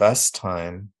had the best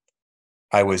time.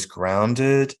 I was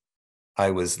grounded. I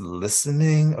was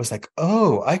listening. I was like,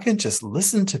 oh, I can just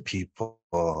listen to people.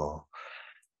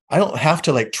 I don't have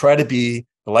to try to be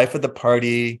the life of the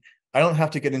party. I don't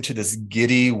have to get into this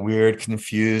giddy, weird,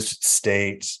 confused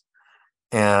state.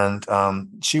 And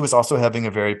she was also having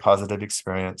a very positive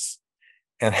experience.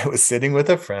 And I was sitting with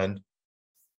a friend.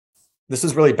 This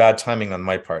is really bad timing on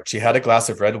my part. She had a glass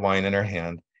of red wine in her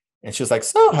hand, and she was like,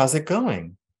 so how's it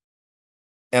going?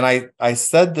 And I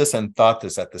said this and thought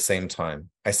this at the same time.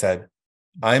 I said,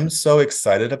 I'm so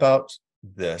excited about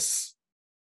this.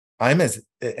 And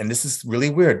this is really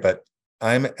weird, but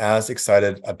I'm as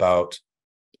excited about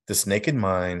this naked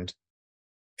mind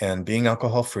and being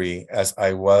alcohol free as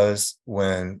I was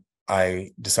when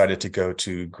I decided to go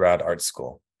to grad art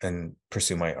school and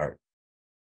pursue my art.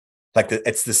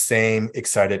 It's the same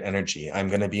excited energy. I'm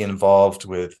going to be involved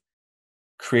with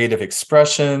creative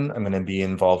expression. I'm going to be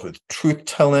involved with truth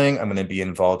telling. I'm going to be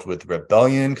involved with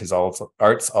rebellion, because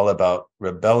art's all about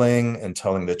rebelling and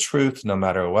telling the truth no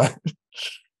matter what.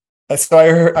 So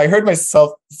I heard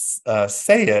myself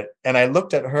say it, and I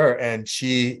looked at her, and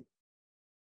she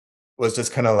was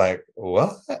just kind of like,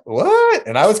 what?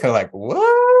 And I was kind of like,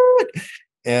 what?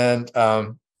 And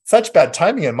such bad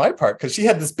timing on my part, because she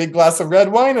had this big glass of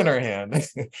red wine in her hand.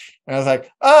 And I was like,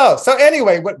 oh, so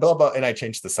anyway, what blah, blah, and I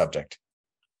changed the subject.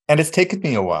 And it's taken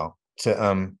me a while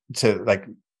to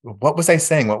what was I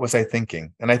saying? What was I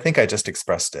thinking? And I think I just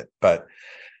expressed it. But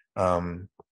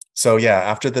so yeah,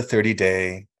 after the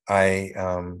 30-day, I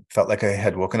felt like I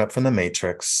had woken up from the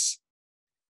matrix.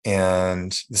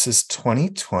 And this is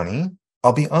 2020.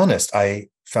 I'll be honest, I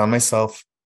found myself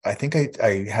I think I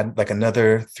had like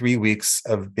another 3 weeks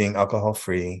of being alcohol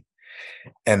free.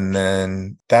 And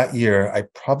then that year, I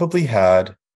probably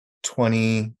had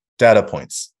 20 data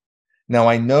points. Now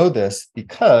I know this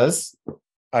because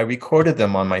I recorded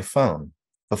them on my phone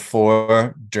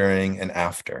before, during, and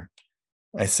after.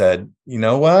 I said, you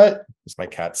know what? It's my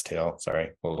cat's tail.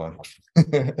 Sorry, hold on.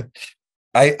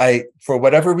 I for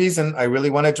whatever reason, I really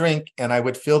want to drink, and I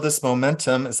would feel this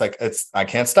momentum. It's like I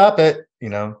can't stop it.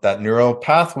 That neural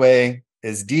pathway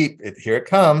is deep. Here it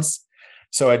comes.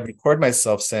 So I'd record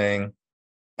myself saying,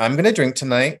 I'm going to drink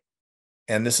tonight,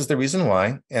 and this is the reason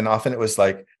why. And often it was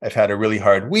like, I've had a really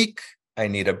hard week. I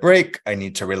need a break. I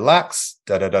need to relax.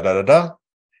 Da da da da da da.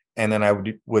 And then I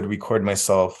would record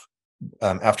myself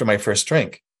after my first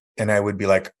drink. And I would be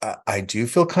like, I do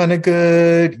feel kind of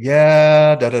good.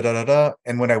 Yeah, da da da da da.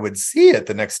 And when I would see it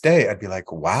the next day, I'd be like,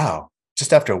 wow,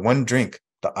 just after one drink,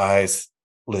 the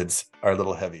eyelids are a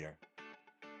little heavier.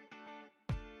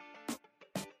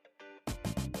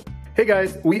 Hey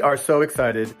guys, we are so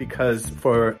excited because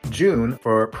for June,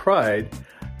 for Pride,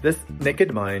 This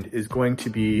Naked Mind is going to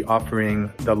be offering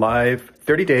the live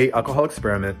 30-day alcohol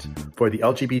experiment for the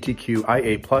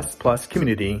LGBTQIA++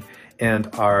 community and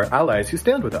our allies who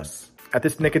stand with us. At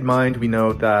This Naked Mind, we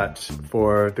know that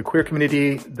for the queer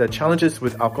community, the challenges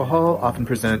with alcohol often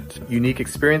present unique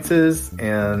experiences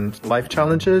and life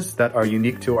challenges that are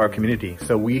unique to our community.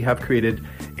 So we have created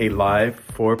a live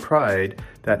for Pride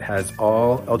that has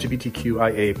all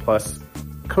LGBTQIA+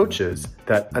 coaches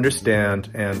that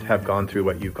understand and have gone through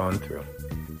what you've gone through.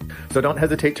 So don't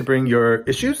hesitate to bring your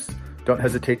issues. Don't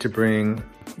hesitate to bring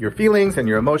your feelings and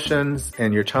your emotions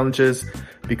and your challenges,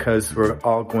 because we're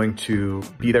all going to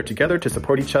be there together to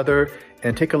support each other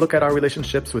and take a look at our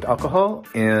relationships with alcohol.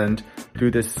 And through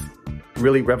this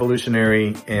really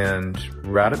revolutionary and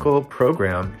radical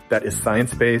program that is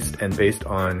science-based and based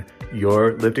on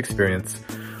your lived experience,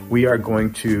 we are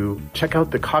going to check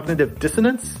out the cognitive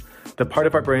dissonance, the part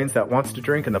of our brains that wants to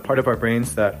drink and the part of our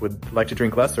brains that would like to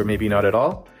drink less or maybe not at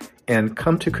all, and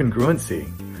come to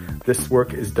congruency. This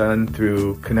work is done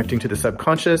through connecting to the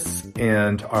subconscious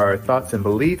and our thoughts and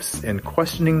beliefs and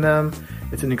questioning them.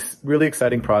 It's a really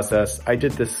exciting process. I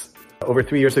did this over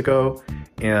 3 years ago,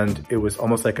 and it was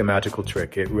almost like a magical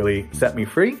trick. It really set me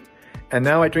free. And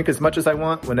now I drink as much as I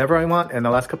want, whenever I want. And the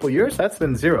last couple of years, that's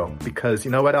been zero, because you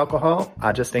know what, alcohol,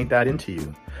 I just ain't that into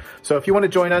you. So if you want to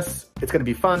join us, it's going to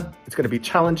be fun. It's going to be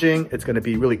challenging. It's going to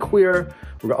be really queer.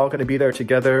 We're all going to be there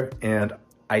together, and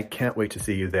I can't wait to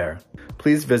see you there.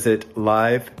 Please visit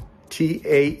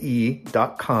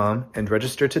livetae.com and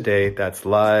register today. That's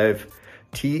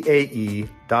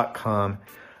livetae.com.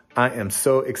 I am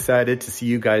so excited to see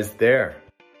you guys there.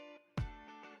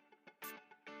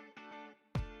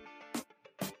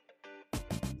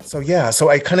 So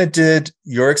I kind of did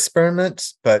your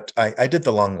experiment, but I did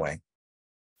the long way.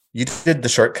 You did the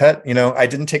shortcut. I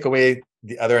didn't take away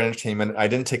the other entertainment. I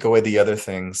didn't take away the other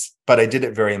things, but I did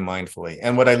it very mindfully.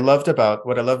 And what I love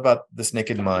about This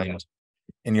Naked Mind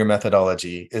in your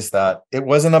methodology is that it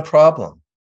wasn't a problem.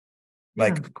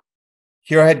 Like,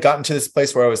 here I had gotten to this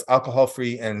place where I was alcohol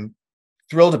free and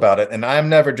thrilled about it, and I'm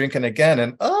never drinking again.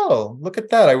 And oh, look at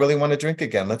that. I really want to drink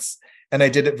again. And I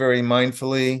did it very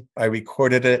mindfully. I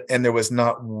recorded it. And there was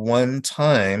not one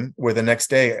time where the next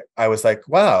day I was like,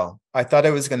 wow, I thought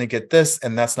I was going to get this,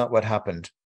 and that's not what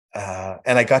happened.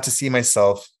 And I got to see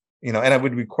myself, and I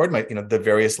would record the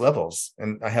various levels.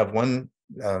 And I have one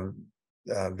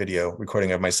video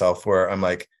recording of myself where I'm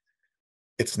like,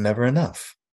 it's never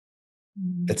enough.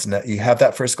 It's not, you have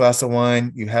that first glass of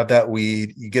wine, you have that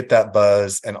weed, you get that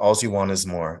buzz, and all you want is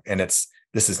more. And this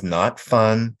is not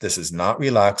fun. This is not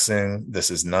relaxing. This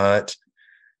is not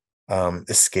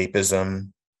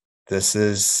escapism.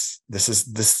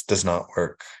 This does not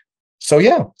work. So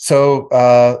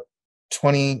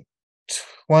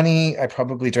 2020, I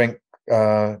probably drank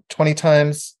 20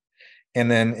 times.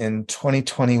 And then in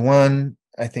 2021,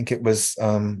 I think it was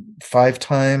 5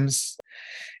 times.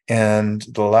 And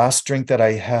the last drink that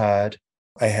I had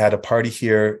a party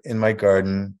here in my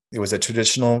garden. It was a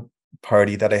traditional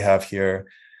party that I have here.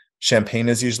 Champagne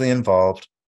is usually involved.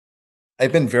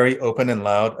 I've been very open and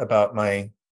loud about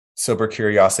my sober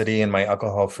curiosity and my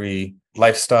alcohol-free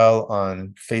lifestyle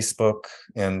on Facebook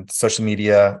and social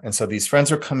media. And so these friends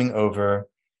were coming over,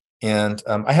 and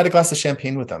I had a glass of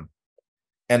champagne with them.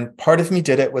 And part of me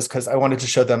did it was because I wanted to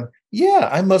show them, yeah,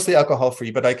 I'm mostly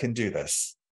alcohol-free, but I can do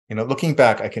this. Looking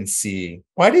back, I can see,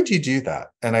 why did you do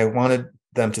that? And I wanted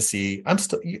them to see, I'm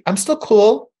still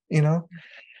cool,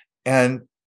 And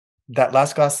that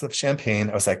last glass of champagne,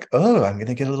 I was like, oh, I'm going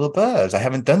to get a little buzz. I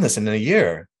haven't done this in a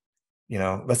year.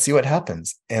 Let's see what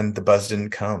happens. And the buzz didn't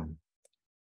come.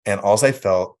 And all I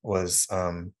felt was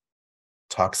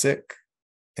toxic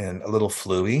and a little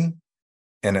fluey,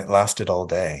 and it lasted all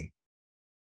day.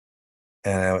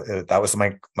 And that was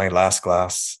my last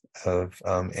glass of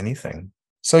anything.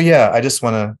 So yeah, I just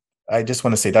want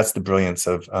to say that's the brilliance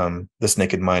of This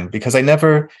Naked Mind, because I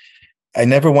never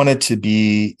wanted to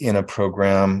be in a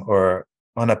program or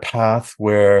on a path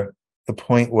where the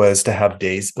point was to have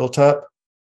days built up.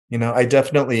 I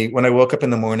definitely, when I woke up in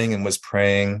the morning and was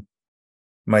praying,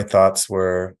 my thoughts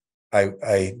were,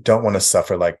 I don't want to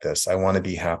suffer like this. I want to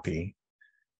be happy.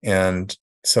 And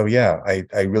so, yeah,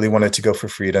 I really wanted to go for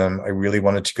freedom. I really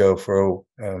wanted to go for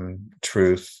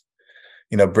truth,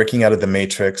 breaking out of the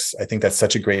matrix. I think that's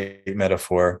such a great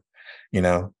metaphor,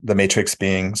 the matrix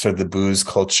being sort of the booze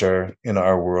culture in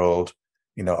our world,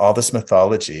 all this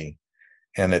mythology,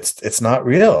 and it's not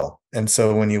real. And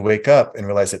so when you wake up and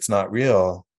realize it's not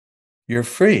real, you're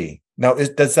free. Now,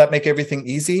 does that make everything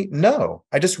easy? No.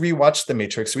 I just rewatched The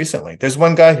Matrix recently. There's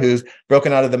one guy who's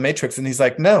broken out of the Matrix and he's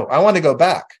like, no, I want to go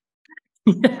back.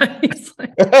 Yeah, he's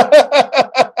like,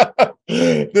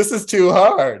 this is too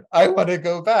hard. I want to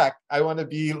go back. I want to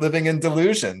be living in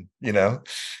delusion.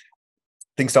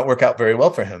 Things don't work out very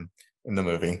well for him in the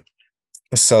movie.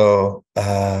 So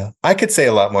I could say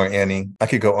a lot more, Annie. I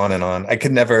could go on and on. I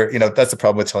could never, that's the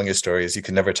problem with telling your stories. You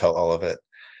can never tell all of it.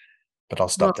 But I'll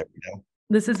stop there.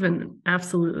 This has been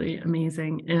absolutely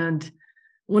amazing. And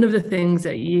one of the things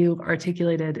that you've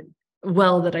articulated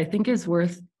well that I think is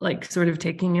worth sort of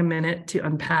taking a minute to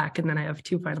unpack, and then I have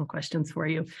two final questions for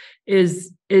you,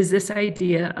 is this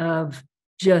idea of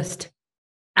just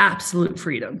absolute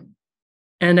freedom.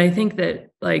 And I think that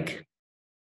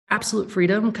absolute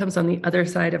freedom comes on the other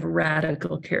side of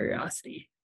radical curiosity,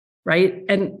 right?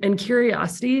 And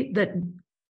curiosity that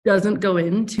doesn't go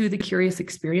into the curious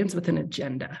experience with an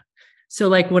agenda. So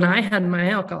when I had my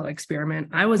alcohol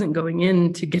experiment, I wasn't going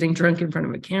into getting drunk in front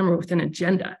of a camera with an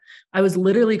agenda. I was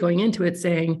literally going into it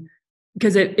saying,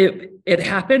 because it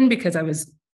happened because it was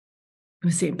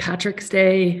St. Patrick's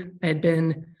Day.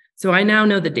 So I now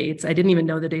know the dates. I didn't even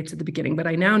know the dates at the beginning, but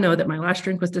I now know that my last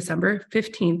drink was December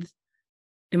 15th.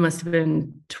 It must have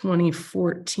been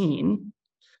 2014,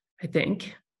 I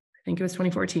think it was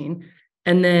 2014.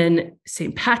 And then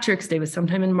St. Patrick's Day was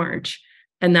sometime in March.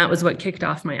 And that was what kicked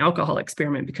off my alcohol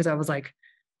experiment, because I was like,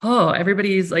 oh,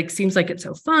 everybody's seems like it's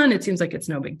so fun. It seems like it's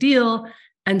no big deal.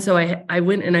 And so I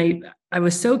went and I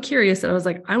was so curious that I was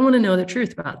like, I want to know the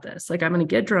truth about this. I'm going to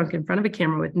get drunk in front of a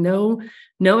camera with no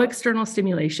external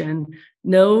stimulation,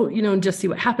 just see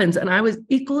what happens. And I was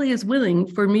equally as willing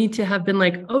for me to have been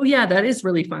like, oh yeah, that is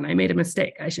really fun. I made a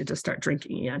mistake. I should just start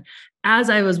drinking again.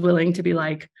 As I was willing to be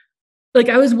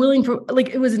I was willing for,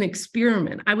 it was an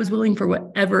experiment. I was willing for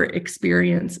whatever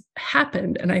experience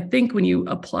happened. And I think when you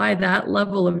apply that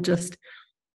level of just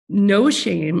no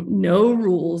shame, no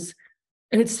rules,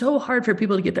 and it's so hard for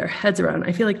people to get their heads around.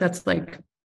 I feel like that's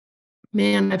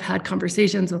man, I've had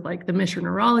conversations with the Mishra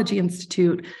Neurology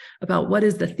Institute about what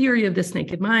is the theory of this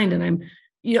naked mind. And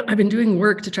I've been doing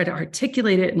work to try to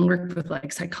articulate it and work with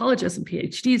psychologists and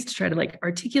PhDs to try to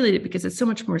articulate it, because it's so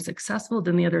much more successful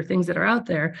than the other things that are out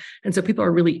there. And so people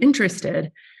are really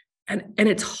interested, and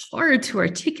it's hard to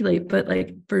articulate, but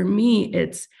for me,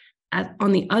 it's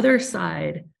on the other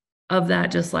side of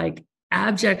that, just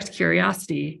abject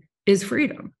curiosity is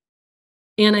freedom.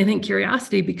 And I think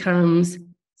curiosity becomes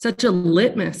such a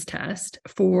litmus test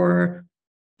for,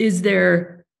 is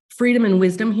there freedom and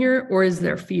wisdom here, or is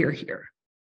there fear here?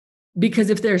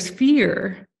 Because if there's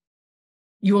fear,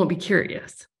 you won't be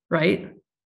curious, right?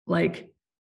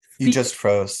 You just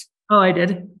froze. Oh, I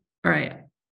did. All right.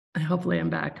 Hopefully I'm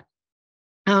back.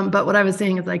 But what I was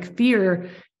saying is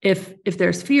fear, if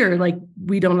there's fear,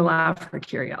 we don't allow for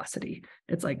curiosity.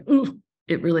 It's ooh,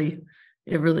 it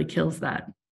really kills that.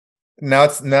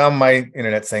 Now my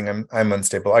internet's saying I'm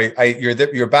unstable.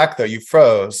 You're back though. You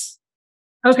froze.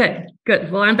 Okay,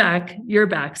 good. Well, I'm back. You're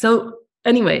back. So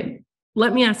anyway,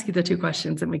 let me ask you the two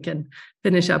questions and we can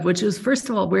finish up, which is, first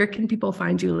of all, where can people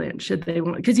find you, Lynn? Should they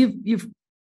want, because you've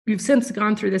since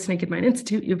gone through this Naked Mind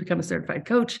Institute, you've become a certified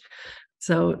coach.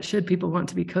 So should people want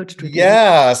to be coached with you?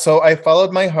 Yeah. So I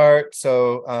followed my heart.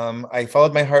 So I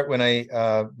followed my heart when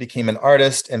I became an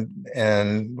artist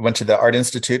and went to the Art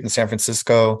Institute in San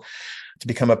Francisco to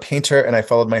become a painter. And I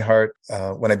followed my heart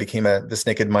when I became This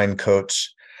Naked Mind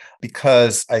coach,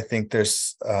 because I think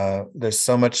there's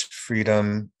so much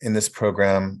freedom in this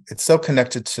program. It's so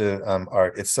connected to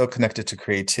art. It's so connected to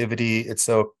creativity. It's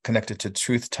so connected to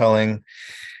truth telling.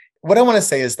 What I want to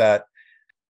say is that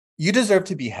you deserve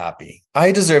to be happy.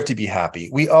 I deserve to be happy.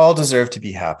 We all deserve to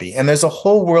be happy. And there's a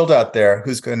whole world out there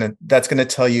that's going to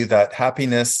tell you that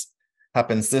happiness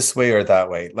happens this way or that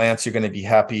way. Lance, you're going to be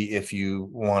happy if you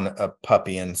want a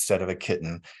puppy instead of a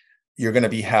kitten. You're going to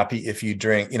be happy if you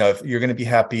drink, if you're going to be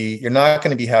happy, you're not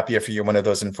going to be happy if you're one of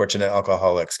those unfortunate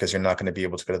alcoholics, because you're not going to be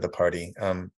able to go to the party.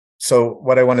 So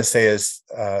what I want to say is,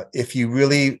 if you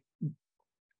really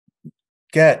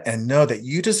get and know that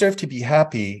you deserve to be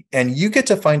happy and you get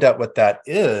to find out what that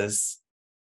is,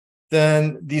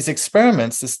 then these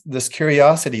experiments, this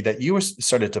curiosity that you were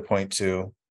started to point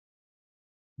to,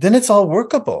 then it's all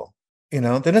workable.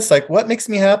 Then it's like, what makes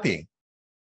me happy?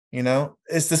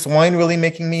 Is this wine really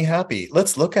making me happy?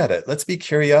 Let's look at it. Let's be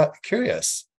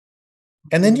curious.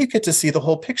 And then you get to see the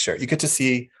whole picture. You get to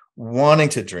see wanting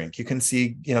to drink. You can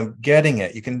see, getting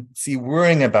it. You can see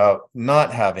worrying about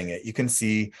not having it. You can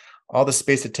see all the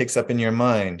space it takes up in your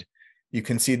mind. You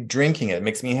can see drinking it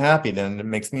makes me happy, then it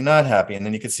makes me not happy. And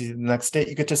then you can see the next day,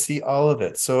 you get to see all of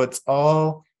it. So it's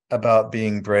all about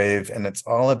being brave, and it's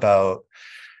all about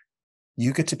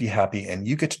you get to be happy and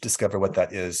you get to discover what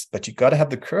that is. But you got to have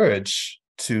the courage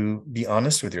to be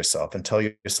honest with yourself and tell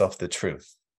yourself the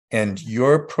truth. And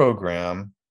your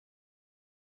program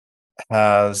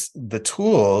has the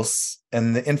tools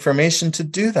and the information to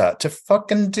do that, to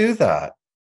fucking do that.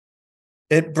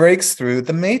 It breaks through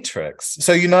the matrix.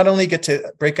 So you not only get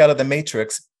to break out of the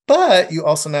matrix, but you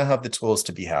also now have the tools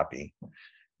to be happy.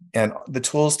 And the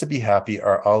tools to be happy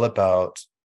are all about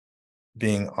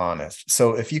being honest.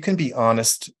 So if you can be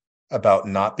honest about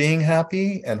not being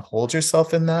happy and hold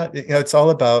yourself in that, it's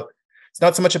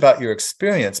not so much about your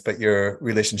experience, but your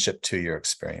relationship to your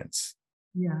experience.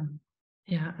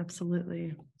 Yeah,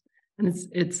 absolutely. And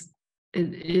it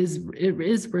is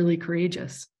really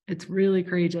courageous. It's really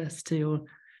courageous to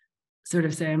sort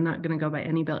of say, I'm not going to go by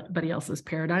anybody else's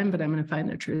paradigm, but I'm going to find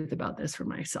the truth about this for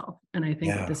myself. And I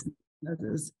think what this does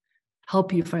is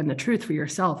help you find the truth for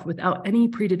yourself without any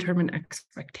predetermined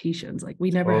expectations. Like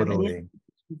we never have any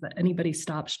that anybody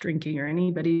stops drinking or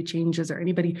anybody changes or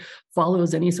anybody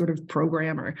follows any sort of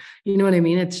program, or you know what I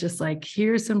mean? It's just like,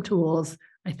 here's some tools.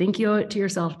 I think you owe it to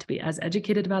yourself to be as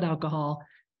educated about alcohol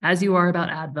as you are about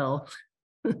Advil.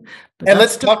 And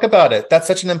let's talk about it. That's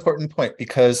such an important point,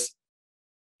 because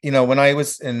when I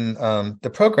was in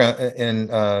the program in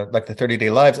like the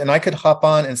 30-day lives, and I could hop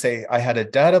on and say I had a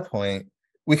data point,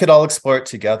 we could all explore it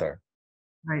together.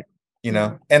 Right.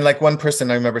 And like one person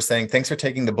I remember saying, thanks for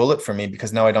taking the bullet for me,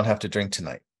 because now I don't have to drink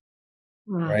tonight.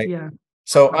 Right. Yeah.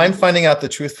 So I'm finding out the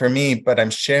truth for me, but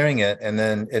I'm sharing it. And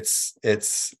then it's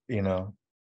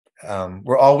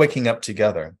we're all waking up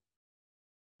together.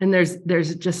 And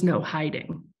there's just no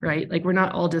hiding, right? Like we're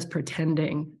not all just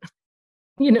pretending,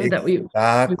 that we.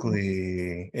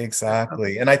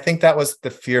 Exactly. And I think that was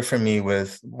the fear for me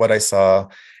with what I saw.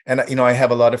 And, I have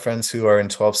a lot of friends who are in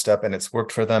 12-step and it's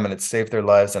worked for them and it's saved their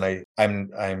lives. And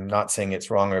I'm not saying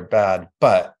it's wrong or bad,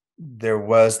 but there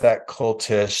was that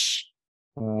cultish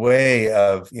way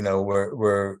of,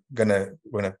 we're gonna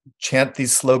chant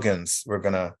these slogans. We're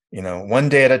gonna, one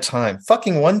day at a time,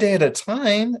 fucking one day at a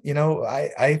time.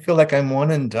 I feel like I'm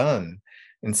one and done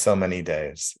in so many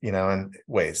days, and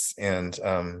ways. And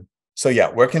so yeah,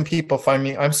 where can people find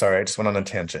me? I'm sorry, I just went on a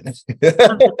tangent,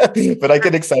 but I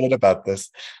get excited about this.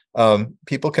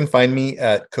 People can find me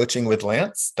at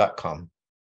coachingwithlance.com.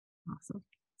 Awesome.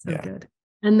 So good.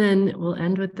 And then we'll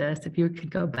end with this. If you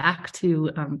could go back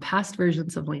to past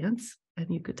versions of Lance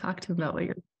and you could talk to him about what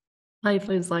your life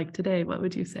is like today, what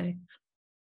would you say?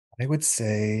 I would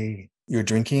say your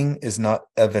drinking is not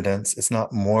evidence. It's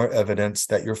not more evidence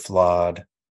that you're flawed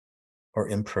or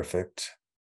imperfect.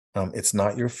 It's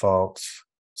not your fault.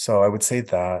 So I would say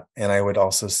that. And I would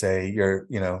also say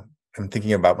I'm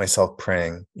thinking about myself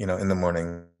praying, in the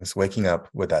mornings, waking up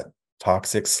with that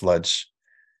toxic sludge.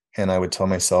 And I would tell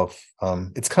myself,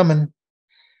 it's coming.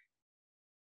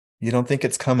 You don't think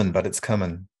it's coming, but it's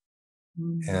coming.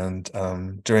 Mm-hmm.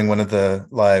 And during one of the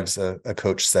lives, a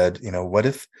coach said, what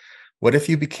if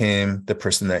you became the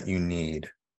person that you need?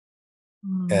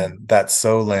 Mm-hmm. And that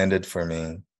so landed for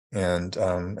me. And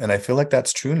I feel like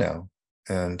that's true now.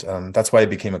 And that's why I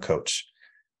became a coach,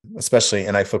 especially,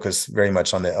 and I focus very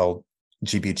much on the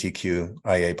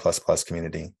LGBTQIA++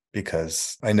 community,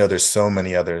 because I know there's so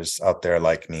many others out there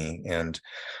like me and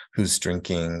whose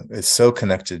drinking is so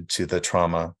connected to the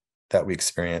trauma that we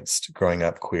experienced growing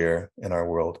up queer in our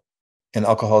world. And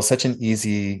alcohol is such an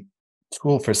easy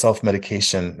tool for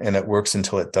self-medication, and it works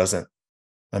until it doesn't.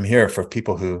 I'm here for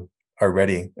people who are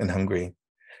ready and hungry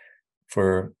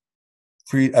for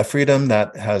a freedom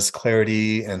that has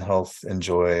clarity and health and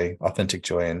joy, authentic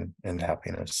joy and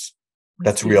happiness.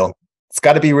 That's real. It's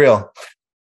got to be real.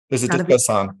 There's a disco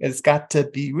song. It's got to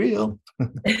be real.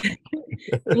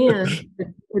 And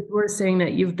it's worth saying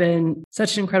that you've been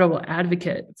such an incredible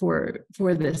advocate for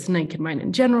this Naked Mind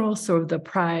in general. So the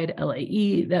Pride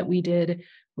LAE that we did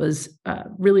was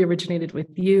really originated with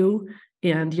you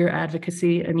and your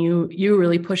advocacy, and you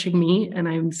really pushing me. And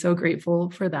I'm so grateful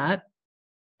for that.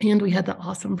 And we had the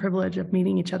awesome privilege of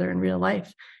meeting each other in real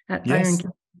life at Fire and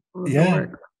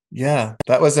Cure. Yeah,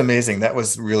 that was amazing. That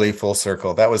was really full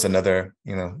circle. That was another,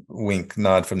 wink,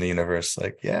 nod from the universe.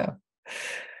 Like, yeah,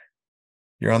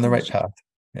 you're on the right path.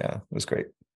 Yeah, it was great.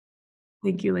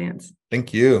 Thank you, Lance.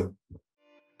 Thank you.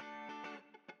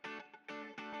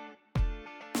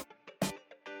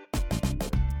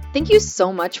 Thank you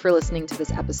so much for listening to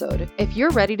this episode. If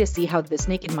you're ready to see how This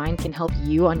Naked Mind can help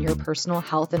you on your personal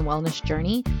health and wellness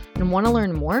journey and want to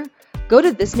learn more, go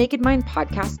to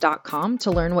thisnakedmindpodcast.com to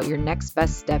learn what your next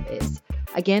best step is.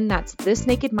 Again, that's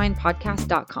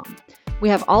thisnakedmindpodcast.com. We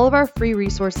have all of our free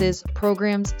resources,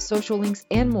 programs, social links,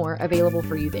 and more available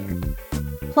for you there.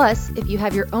 Plus, if you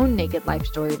have your own naked life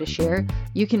story to share,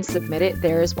 you can submit it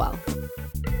there as well.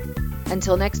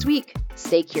 Until next week,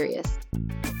 stay curious.